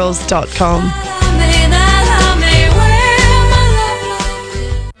www.bridal-referrals.com.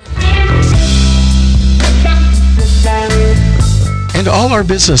 And all our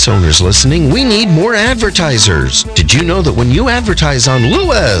business owners listening, we need more advertisers. Did you know that when you advertise on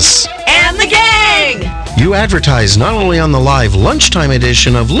Lewis And the gang! you advertise not only on the live lunchtime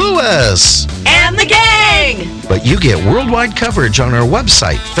edition of Lewis, And the gang! but you get worldwide coverage on our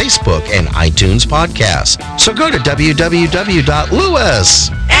website, Facebook, and iTunes podcast. So go to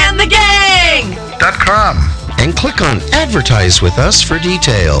www.lewis.com and click on Advertise with Us for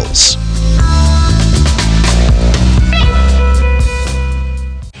details.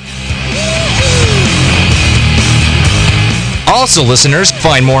 Also, listeners,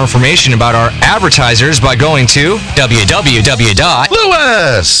 find more information about our advertisers by going to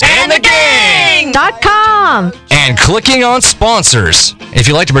www.lewis.com and clicking on sponsors. If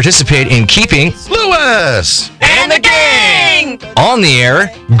you'd like to participate in keeping Lewis And the gang! on the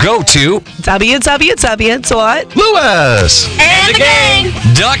air, go to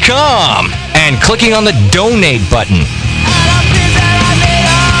www.lewis.com and clicking on the donate button.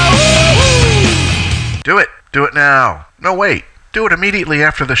 Do it. Do it now. No, wait. Do it immediately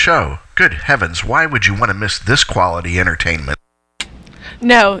after the show. Good heavens, why would you want to miss this quality entertainment?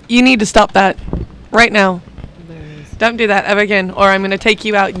 No, you need to stop that right now. Don't do that ever again, or I'm going to take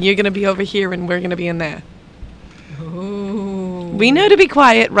you out and you're going to be over here and we're going to be in there. We know to be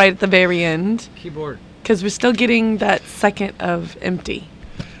quiet right at the very end. Keyboard. Because we're still getting that second of empty.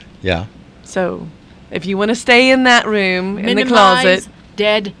 Yeah. So if you want to stay in that room, in the Minimize closet.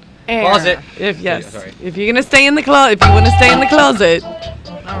 dead air. Closet. If yes, Sorry. if you're gonna stay in the closet, if you want to stay in the closet,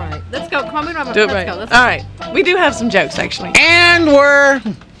 All right, let's go. Come on, we don't have a- do it let's right. go. Let's All right, we do have some jokes actually. And we're...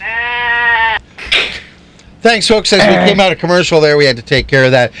 Thanks, folks. As we came out of commercial there, we had to take care of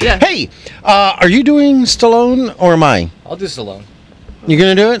that. Yeah. Hey, are you doing Stallone or am I? I'll do Stallone. You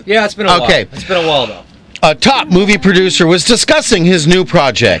going to do it? Yeah, it's been a while. Okay. It's been a while, though. A top movie producer was discussing his new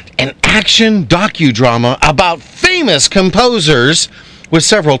project, an action docudrama about famous composers with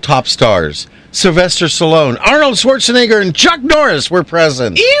several top stars. Sylvester Stallone, Arnold Schwarzenegger, and Chuck Norris were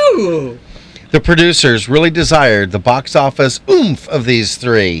present. Ew! The producers really desired the box office oomph of these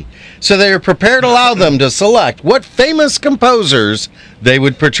three, so they were prepared to allow them to select what famous composers they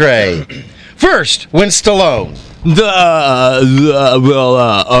would portray. First, when Stallone. I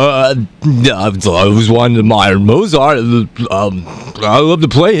was one to admire Mozart. I love to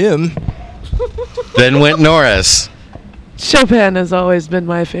play him. Then went Norris. Chopin has always been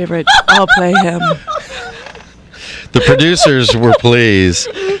my favorite. I'll play him. The producers were pleased.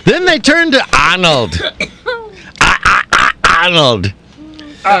 Then they turned to Arnold. Arnold.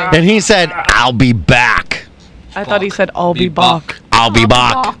 And he said, I'll be back. I thought he said, I'll be back. I'll be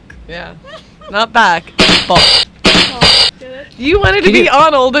back. Yeah. Not back. Bach. You wanted to Can be you-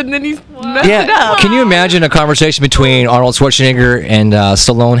 Arnold and then you messed it up. Can you imagine a conversation between Arnold Schwarzenegger and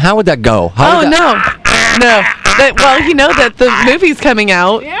Stallone? How would that go? How Oh, would that- no. Well, you know that the movie's coming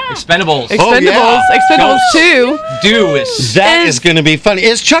out. Expendables. Expendables 2. Do it. That is going to be funny.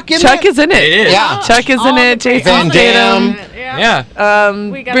 Is Chuck in Chuck that? is in it. It is. Yeah. Chuck is in it. Jason Van Damme. Statham. Yeah.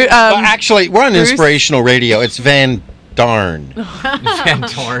 Well, actually, we're on Bruce- inspirational radio. It's Van Darn. Van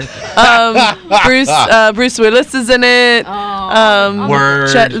Dorn. Bruce Willis is in it. Word.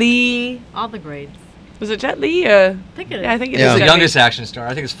 Jet Li. All the grades. Was it Jet Li? I think it is. Yeah, I think it Yeah. is He's the Jet youngest Li. action star.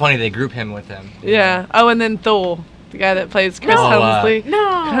 I think it's funny they group him with them. Yeah. Oh, and then Thor, the guy that plays Chris No. Helmsley.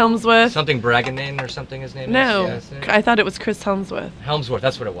 No. Helmsworth. Something Bragganin or something his name No, is? Yes. I thought it was Chris Helmsworth. Helmsworth,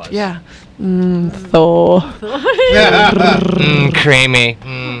 that's what it was. Yeah. Thor. Creamy.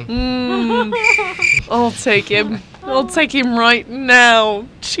 I'll take him. I'll take him right now.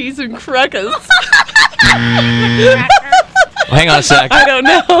 Cheese and crackers. Well, hang on a sec. I don't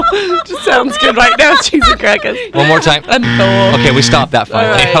know. Just sounds good right now. Cheese and crackers. One more time. And Thor. Okay, we stopped that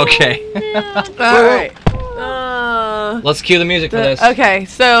finally. All right. Okay. All right. Let's cue the music for this. Okay,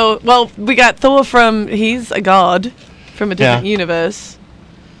 so, we got Thor he's a god from a different universe.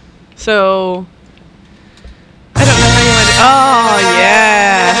 So, I don't know how you want to. Oh,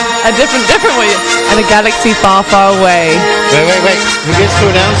 yeah. A different way. And a galaxy far, far away. Wait. Who gets to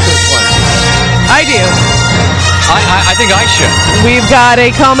announce this one? I do. I think I should. We've got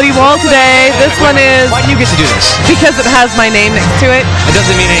a comedy wall today. This one is. Why do you get to do this? Because it has my name next to it. It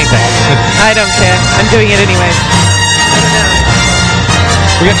doesn't mean anything. I don't care. I'm doing it anyway.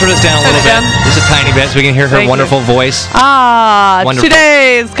 We're going to turn this down a little bit. Just a tiny bit so we can hear her Thank wonderful voice. Wonderful.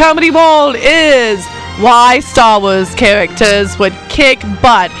 Today's comedy wall is why Star Wars characters would kick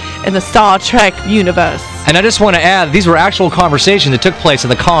butt in the Star Trek universe. And I just want to add, these were actual conversations that took place at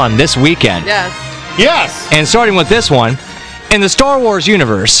the con this weekend. Yes. Yes. And starting with this one, in the Star Wars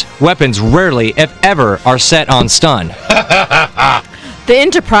universe, weapons rarely, if ever, are set on stun. The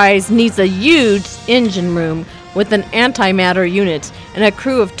Enterprise needs a huge engine room with an antimatter unit and a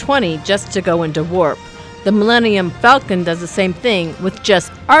crew of 20 just to go into warp. The Millennium Falcon does the same thing with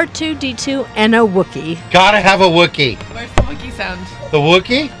just R2-D2 and a Wookiee. Gotta have a Wookiee. Where's the Wookiee sound? The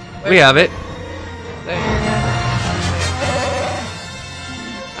Wookiee? We have it.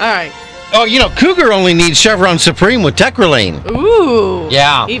 All right. Oh, Cougar only needs Chevron Supreme with Techrelane. Ooh.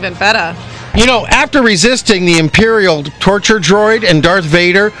 Yeah. Even better. After resisting the Imperial torture droid and Darth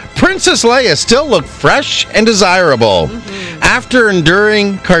Vader, Princess Leia still looked fresh and desirable. Mm-hmm. After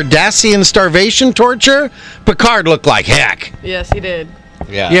enduring Cardassian starvation torture, Picard looked like heck. Yes, he did.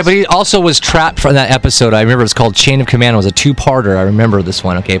 Yeah, but he also was trapped from that episode. I remember it was called Chain of Command. It was a two-parter. I remember this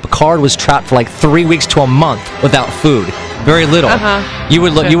one. Okay, Picard was trapped for like 3 weeks to a month without food. Very little. Uh-huh. You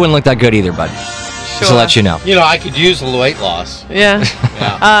wouldn't look that good either, bud. Just to let you know. I could use a little weight loss. Yeah.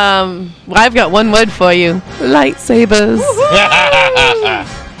 I've got one word for you. Lightsabers.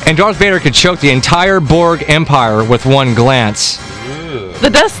 And Darth Vader could choke the entire Borg Empire with one glance. Ooh.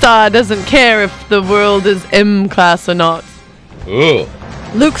 The Death Star doesn't care if the world is M-class or not. Ooh.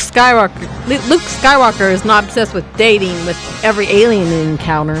 Luke Skywalker is not obsessed with dating with every alien he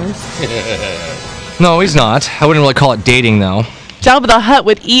encounters. No, he's not. I wouldn't really call it dating, though. Jabba the Hutt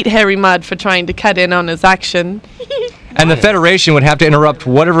would eat Harry Mudd for trying to cut in on his action. And the Federation would have to interrupt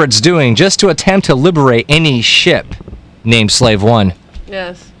whatever it's doing just to attempt to liberate any ship named Slave One.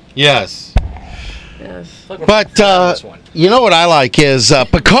 Yes. Yes. Yes. But you know what I like is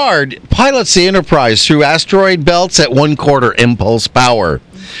Picard pilots the Enterprise through asteroid belts at 1/4 impulse power.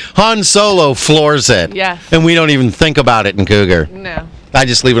 Han Solo floors it. Yes. And we don't even think about it in Cougar. No. I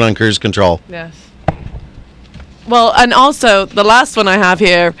just leave it on cruise control. Yes. Well, and also, the last one I have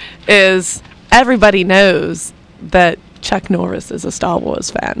here is everybody knows that Chuck Norris is a Star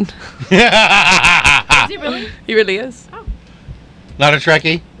Wars fan. Is he really? He really is. Oh. Not a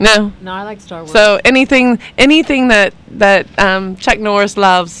Trekkie? No. No, I like Star Wars. So anything that Chuck Norris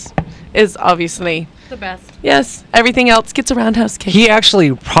loves is obviously the best. Yes. Everything else gets a roundhouse kick. He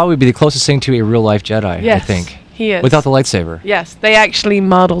actually probably be the closest thing to a real-life Jedi, Yes, I think. he is. Without the lightsaber. Yes, they actually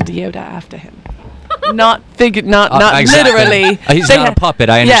modeled Yoda after him. Not exactly. literally. He's They not a ha- puppet,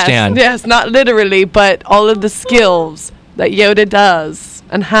 I understand. Yes, not literally, but all of the skills that Yoda does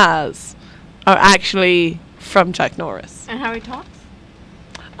and has are actually from Chuck Norris. And how he talks?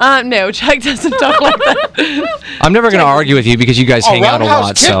 No, Chuck doesn't talk like that. I'm never going to argue with you because you guys hang out a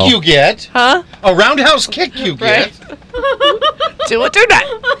lot. Kick So you get. Huh? A roundhouse kick you get. Do it, do that.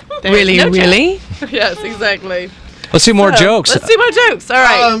 Really, really? Yes, exactly. let's do more jokes. Let's do more jokes. All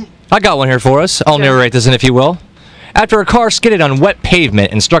right. I got one here for us. I'll narrate this in, if you will. After a car skidded on wet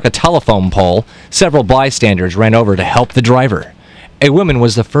pavement and struck a telephone pole, several bystanders ran over to help the driver. A woman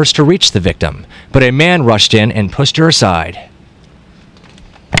was the first to reach the victim, but a man rushed in and pushed her aside.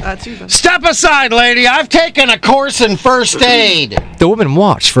 Step aside, lady. I've taken a course in first aid. The woman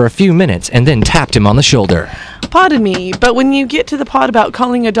watched for a few minutes and then tapped him on the shoulder. Pardon me, but when you get to the part about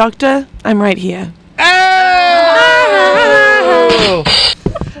calling a doctor, I'm right here. Oh!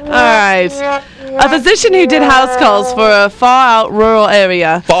 All right. A physician who did house calls for a far-out rural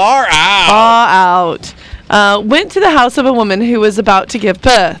area. Far out. Went to the house of a woman who was about to give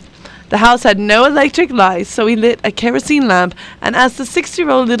birth. The house had no electric lights, so he lit a kerosene lamp and asked the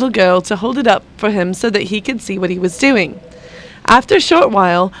 6-year-old little girl to hold it up for him so that he could see what he was doing. After a short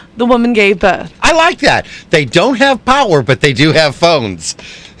while, the woman gave birth. I like that. They don't have power, but they do have phones.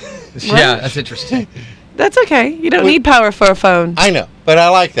 Yeah, that's interesting. That's okay. You don't need power for a phone. I know, but I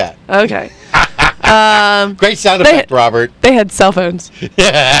like that. Okay. Great sound they- effect, Robert. They had cell phones.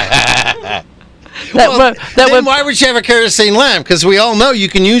 Then why would you have a kerosene lamp? Because we all know you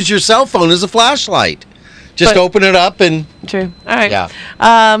can use your cell phone as a flashlight. Just But- open it up and... True. All right. Yeah.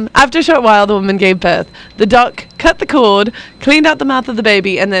 After a short while, the woman gave birth. The doc cut the cord, cleaned out the mouth of the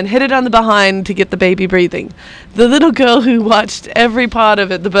baby, and then hit it on the behind to get the baby breathing. The little girl who watched every part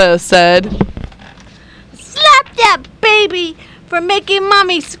of it, the birth, said, Slap that baby for making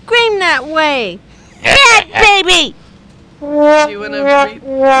mommy scream that way. That baby. Do you want to read?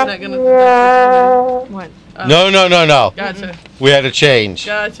 You're not going to... What? No. Gotcha. We had to change.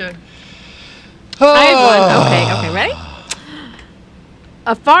 Gotcha. I had one. Okay, ready?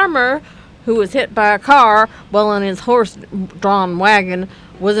 A farmer who was hit by a car while on his horse-drawn wagon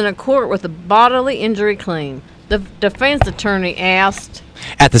was in a court with a bodily injury claim. The defense attorney asked,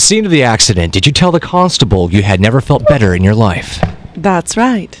 At the scene of the accident, did you tell the constable you had never felt better in your life? That's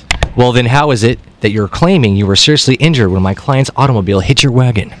right. Well, then how is it that you're claiming you were seriously injured when my client's automobile hit your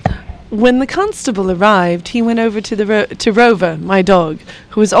wagon? When the constable arrived, he went over to Rover, my dog,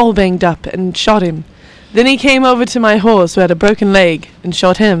 who was all banged up, and shot him. Then he came over to my horse, who had a broken leg, and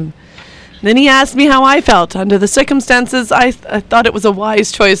shot him. Then he asked me how I felt. Under the circumstances, I thought it was a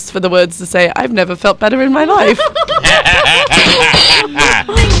wise choice for the words to say, I've never felt better in my life.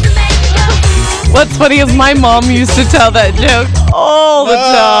 What's funny is my mom used to tell that joke all the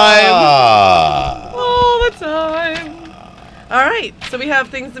time. All the time. All right, so we have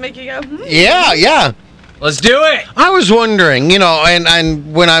things to make you go, Yeah. Let's do it. I was wondering,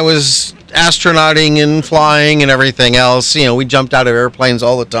 and when I was astronauting and flying and everything else, we jumped out of airplanes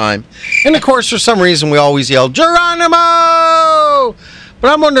all the time. And of course, for some reason, we always yelled, Geronimo!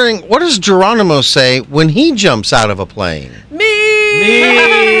 But I'm wondering, what does Geronimo say when he jumps out of a plane?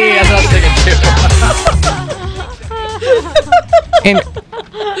 Me! That's what I was thinking too. And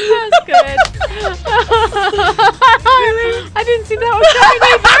That's good. I didn't see that one coming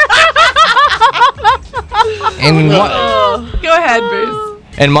either. And what? Go ahead, Bruce.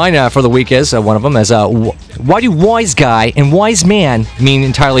 And mine for the week is one of them is why do wise guy and wise man mean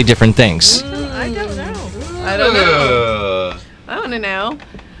entirely different things? I don't know. I want to know.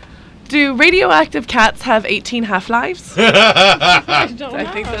 Do radioactive cats have 18 half-lives? I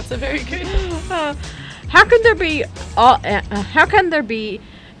think that's a very good. How can there be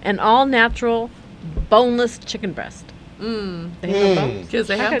an all-natural boneless chicken breast? They have bones. Because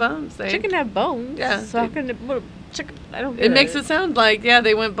they have bones. Chicken have bones. Yeah. So how can chicken? I don't get It makes it sound like,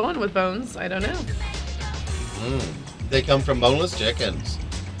 they went bone with bones. I don't know. They come from boneless chickens.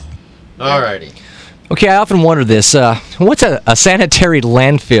 Alrighty. Okay, I often wonder this. What's a sanitary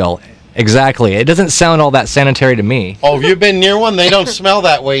landfill exactly? It doesn't sound all that sanitary to me. Oh, have you been near one? They don't smell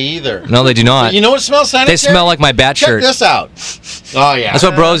that way either. No, they do not. You know what smells sanitary? They smell like my bat shirt. Check this out. Oh, yeah. That's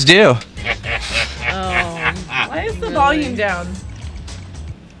what bros do. Why is the volume down?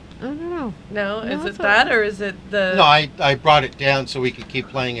 I don't know. No, is it that or is it the... No, I brought it down so we could keep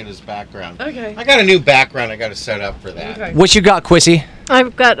playing it as background. Okay. I got a new background I got to set up for that. Okay. What you got, Quissy?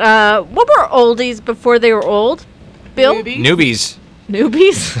 I've got what were oldies before they were old? Bill? Newbies.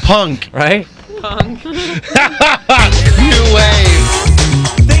 Newbies? Punk. Right? Punk. New wave.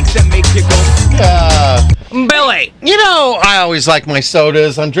 Things that make you go. Billy. I always like my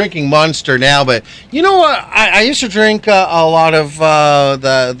sodas. I'm drinking Monster now, but you know what? I used to drink a lot of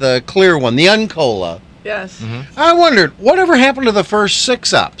the clear one, the Uncola. Yes. I wondered, whatever happened to the first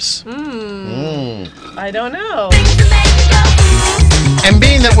 6-Ups? I don't know. And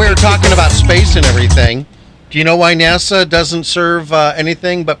being that we were talking about space and everything, do you know why NASA doesn't serve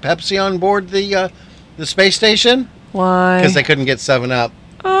anything but Pepsi on board the space station? Why? Because they couldn't get 7-Up.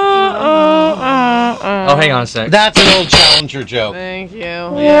 Oh, hang on a sec. That's an old Challenger joke. Thank you.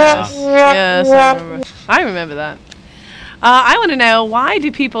 Yes. Yes, I remember that. I want to know, why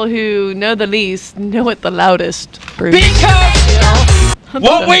do people who know the least know it the loudest? Bruce? Because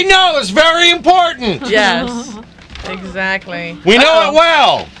what we know is very important. Yes. Exactly. We know it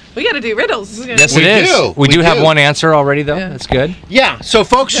well. We got to do riddles. Yes, We it is. do. We We do have do. one answer already, though. That's good. Yeah. So,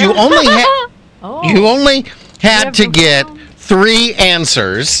 folks, you only had to get 3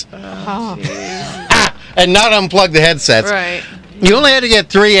 answers. And not unplug the headsets. Right. You only had to get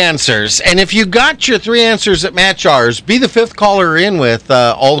 3 answers, and if you got your 3 answers that match ours, be the 5th caller in with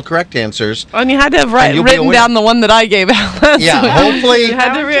all the correct answers. And you had to have And you'll be a written winner. down the one that I gave out. Yeah, So hopefully. you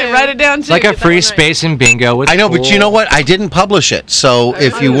had to write it down It's too. like a Get that free one right. space in bingo. It's I know, but you cool. know what? I didn't publish it, so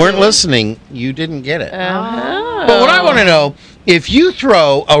if you weren't listening, you didn't get it. But what I want to know, if you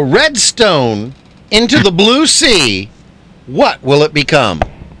throw a red stone into the blue sea, what will it become?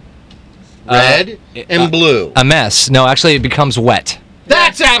 Red and blue. A mess. No, actually, it becomes wet.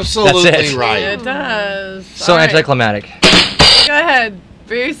 That's absolutely That's it. right. It does. So All right. anticlimactic. Go ahead,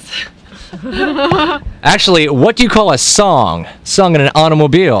 Bruce. Actually, what do you call a song sung in an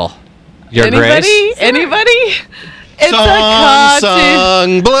automobile? Your Anybody? Grace? Anybody? It's a Song,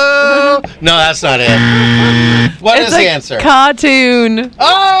 cartoon. blue. No, that's not it. What is It's the a answer? Cartoon.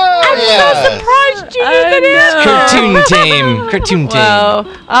 Oh, yeah. Surprised you knew that. Cartoon team. Cartoon team. Well,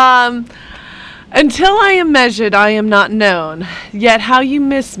 until I am measured, I am not known. Yet how you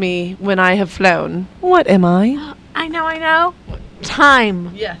miss me when I have flown. What am I? I know.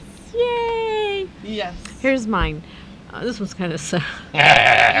 Time. Yes. Yay. Yes. Here's mine. This one's kind of sad.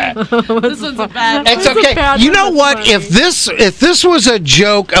 This one's a bad. It's okay. You know what? If this was a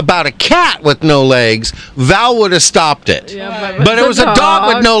joke about a cat with no legs, Val would have stopped it. Yeah, But it was a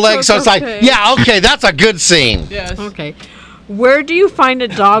dog with no legs, so it's like, okay. yeah, okay, that's a good scene. Yes. Okay. Where do you find a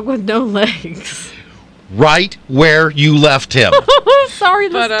dog with no legs? Right where you left him. Sorry,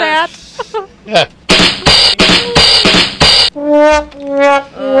 the stat.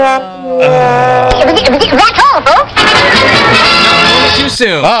 That's all, folks. Too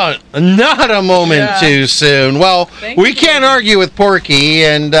soon. Oh, not a moment too soon. Well, we can't argue with Porky,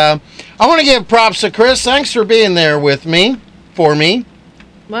 and I want to give props to Chris. Thanks for being there with me, for me.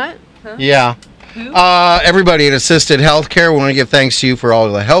 What? Huh? Yeah. Everybody at Assisted Healthcare, we want to give thanks to you for all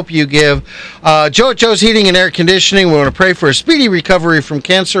the help you give. Joe at Joe's Heating and Air Conditioning, we want to pray for a speedy recovery from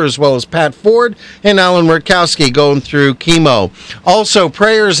cancer, as well as Pat Ford and Alan Murkowski going through chemo. Also,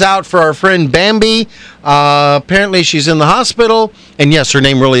 prayers out for our friend Bambi. Apparently she's in the hospital, and yes, her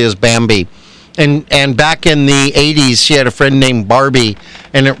name really is Bambi. And back in the 80s, she had a friend named Barbie,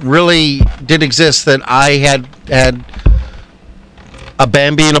 and it really did exist that I had a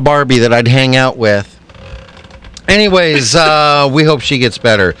Bambi and a Barbie that I'd hang out with. Anyways, we hope she gets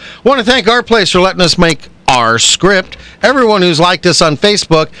better. Want to thank Our Place for letting us make our script. Everyone who's liked us on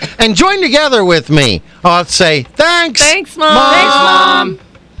Facebook and joined together with me. I'll say thanks. Thanks, Mom. Thanks, Mom.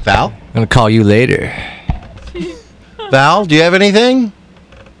 Val? I'm going to call you later. Val, do you have anything?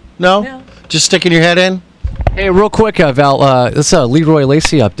 No? Just sticking your head in? Hey, real quick, Val, this is a Leroy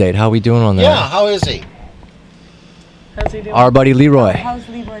Lacey update. How are we doing on that? Yeah, how is he? How's he doing? Our buddy Leroy. How's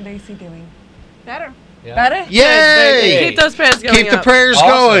Leroy Lacey doing? Better. Yeah. Better? Yay! Good. Keep those prayers going. Keep the up. prayers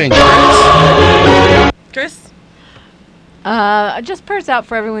Awesome. going. Chris? Just prayers out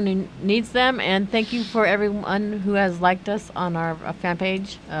for everyone who needs them, and thank you for everyone who has liked us on our fan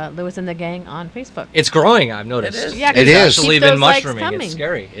page, Lewis and the Gang on Facebook. It's growing, I've noticed. It is. Yeah, It is. It's actually Keep been those likes mushrooming. coming. It's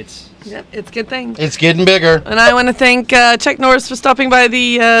scary. It's Yep, it's a good thing. It's getting bigger. And I want to thank Chuck Norris for stopping by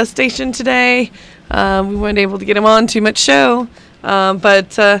the station today. We weren't able to get him on too much show,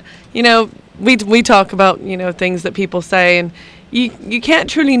 but you know, we talk about things that people say, and you can't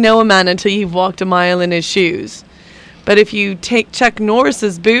truly know a man until you've walked a mile in his shoes. But if you take Chuck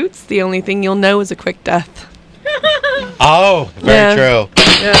Norris's boots, the only thing you'll know is a quick death. Oh, very true.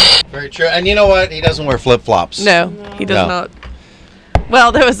 Yeah. Very true. And you know what? He doesn't wear flip-flops. No, he does No. not.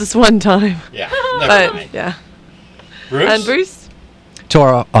 Well, there was this one time. Yeah. But yeah. Bruce? And Bruce? to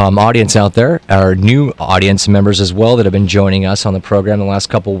our audience out there, our new audience members as well that have been joining us on the program the last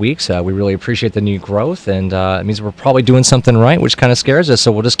couple weeks. We really appreciate the new growth, and it means we're probably doing something right, which kind of scares us,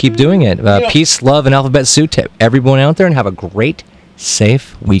 so we'll just keep doing it. Peace, love, and alphabet soup to everyone out there, and have a great,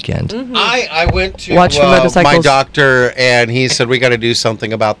 safe weekend. I went to Watch for my motorcycles. doctor, and he said, we got to do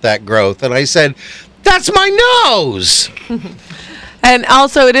something about that growth. And I said, that's my nose. And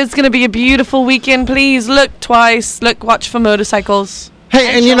also, it is going to be a beautiful weekend. Please look twice. Watch for motorcycles.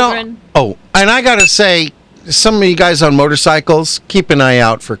 Hey, and you know, and I got to say, some of you guys on motorcycles, keep an eye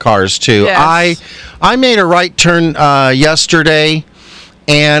out for cars too. Yes. I made a right turn yesterday,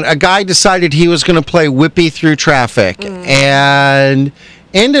 and a guy decided he was going to play whippy through traffic and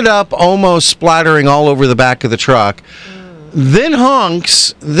ended up almost splattering all over the back of the truck. Then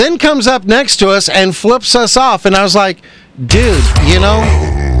honks, then comes up next to us and flips us off. And I was like, dude, you know,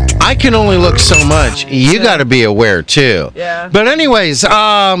 I can only look so much. You got to be aware too. Yeah. But anyways,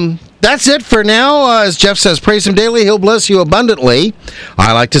 that's it for now. As Jeff says, praise him daily. He'll bless you abundantly.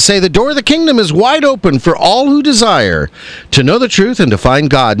 I like to say the door of the kingdom is wide open for all who desire to know the truth and to find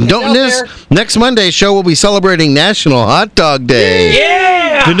God. And don't miss next Monday's show. We'll be celebrating National Hot Dog Day.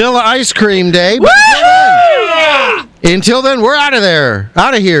 Yeah! Vanilla Ice Cream Day. But until then, we're out of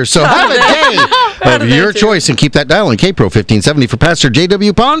here. So have a day of your choice, and keep that dial on KPRO 1570 for Pastor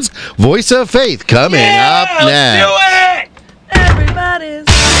J.W. Pons, Voice of Faith, coming up next. Everybody's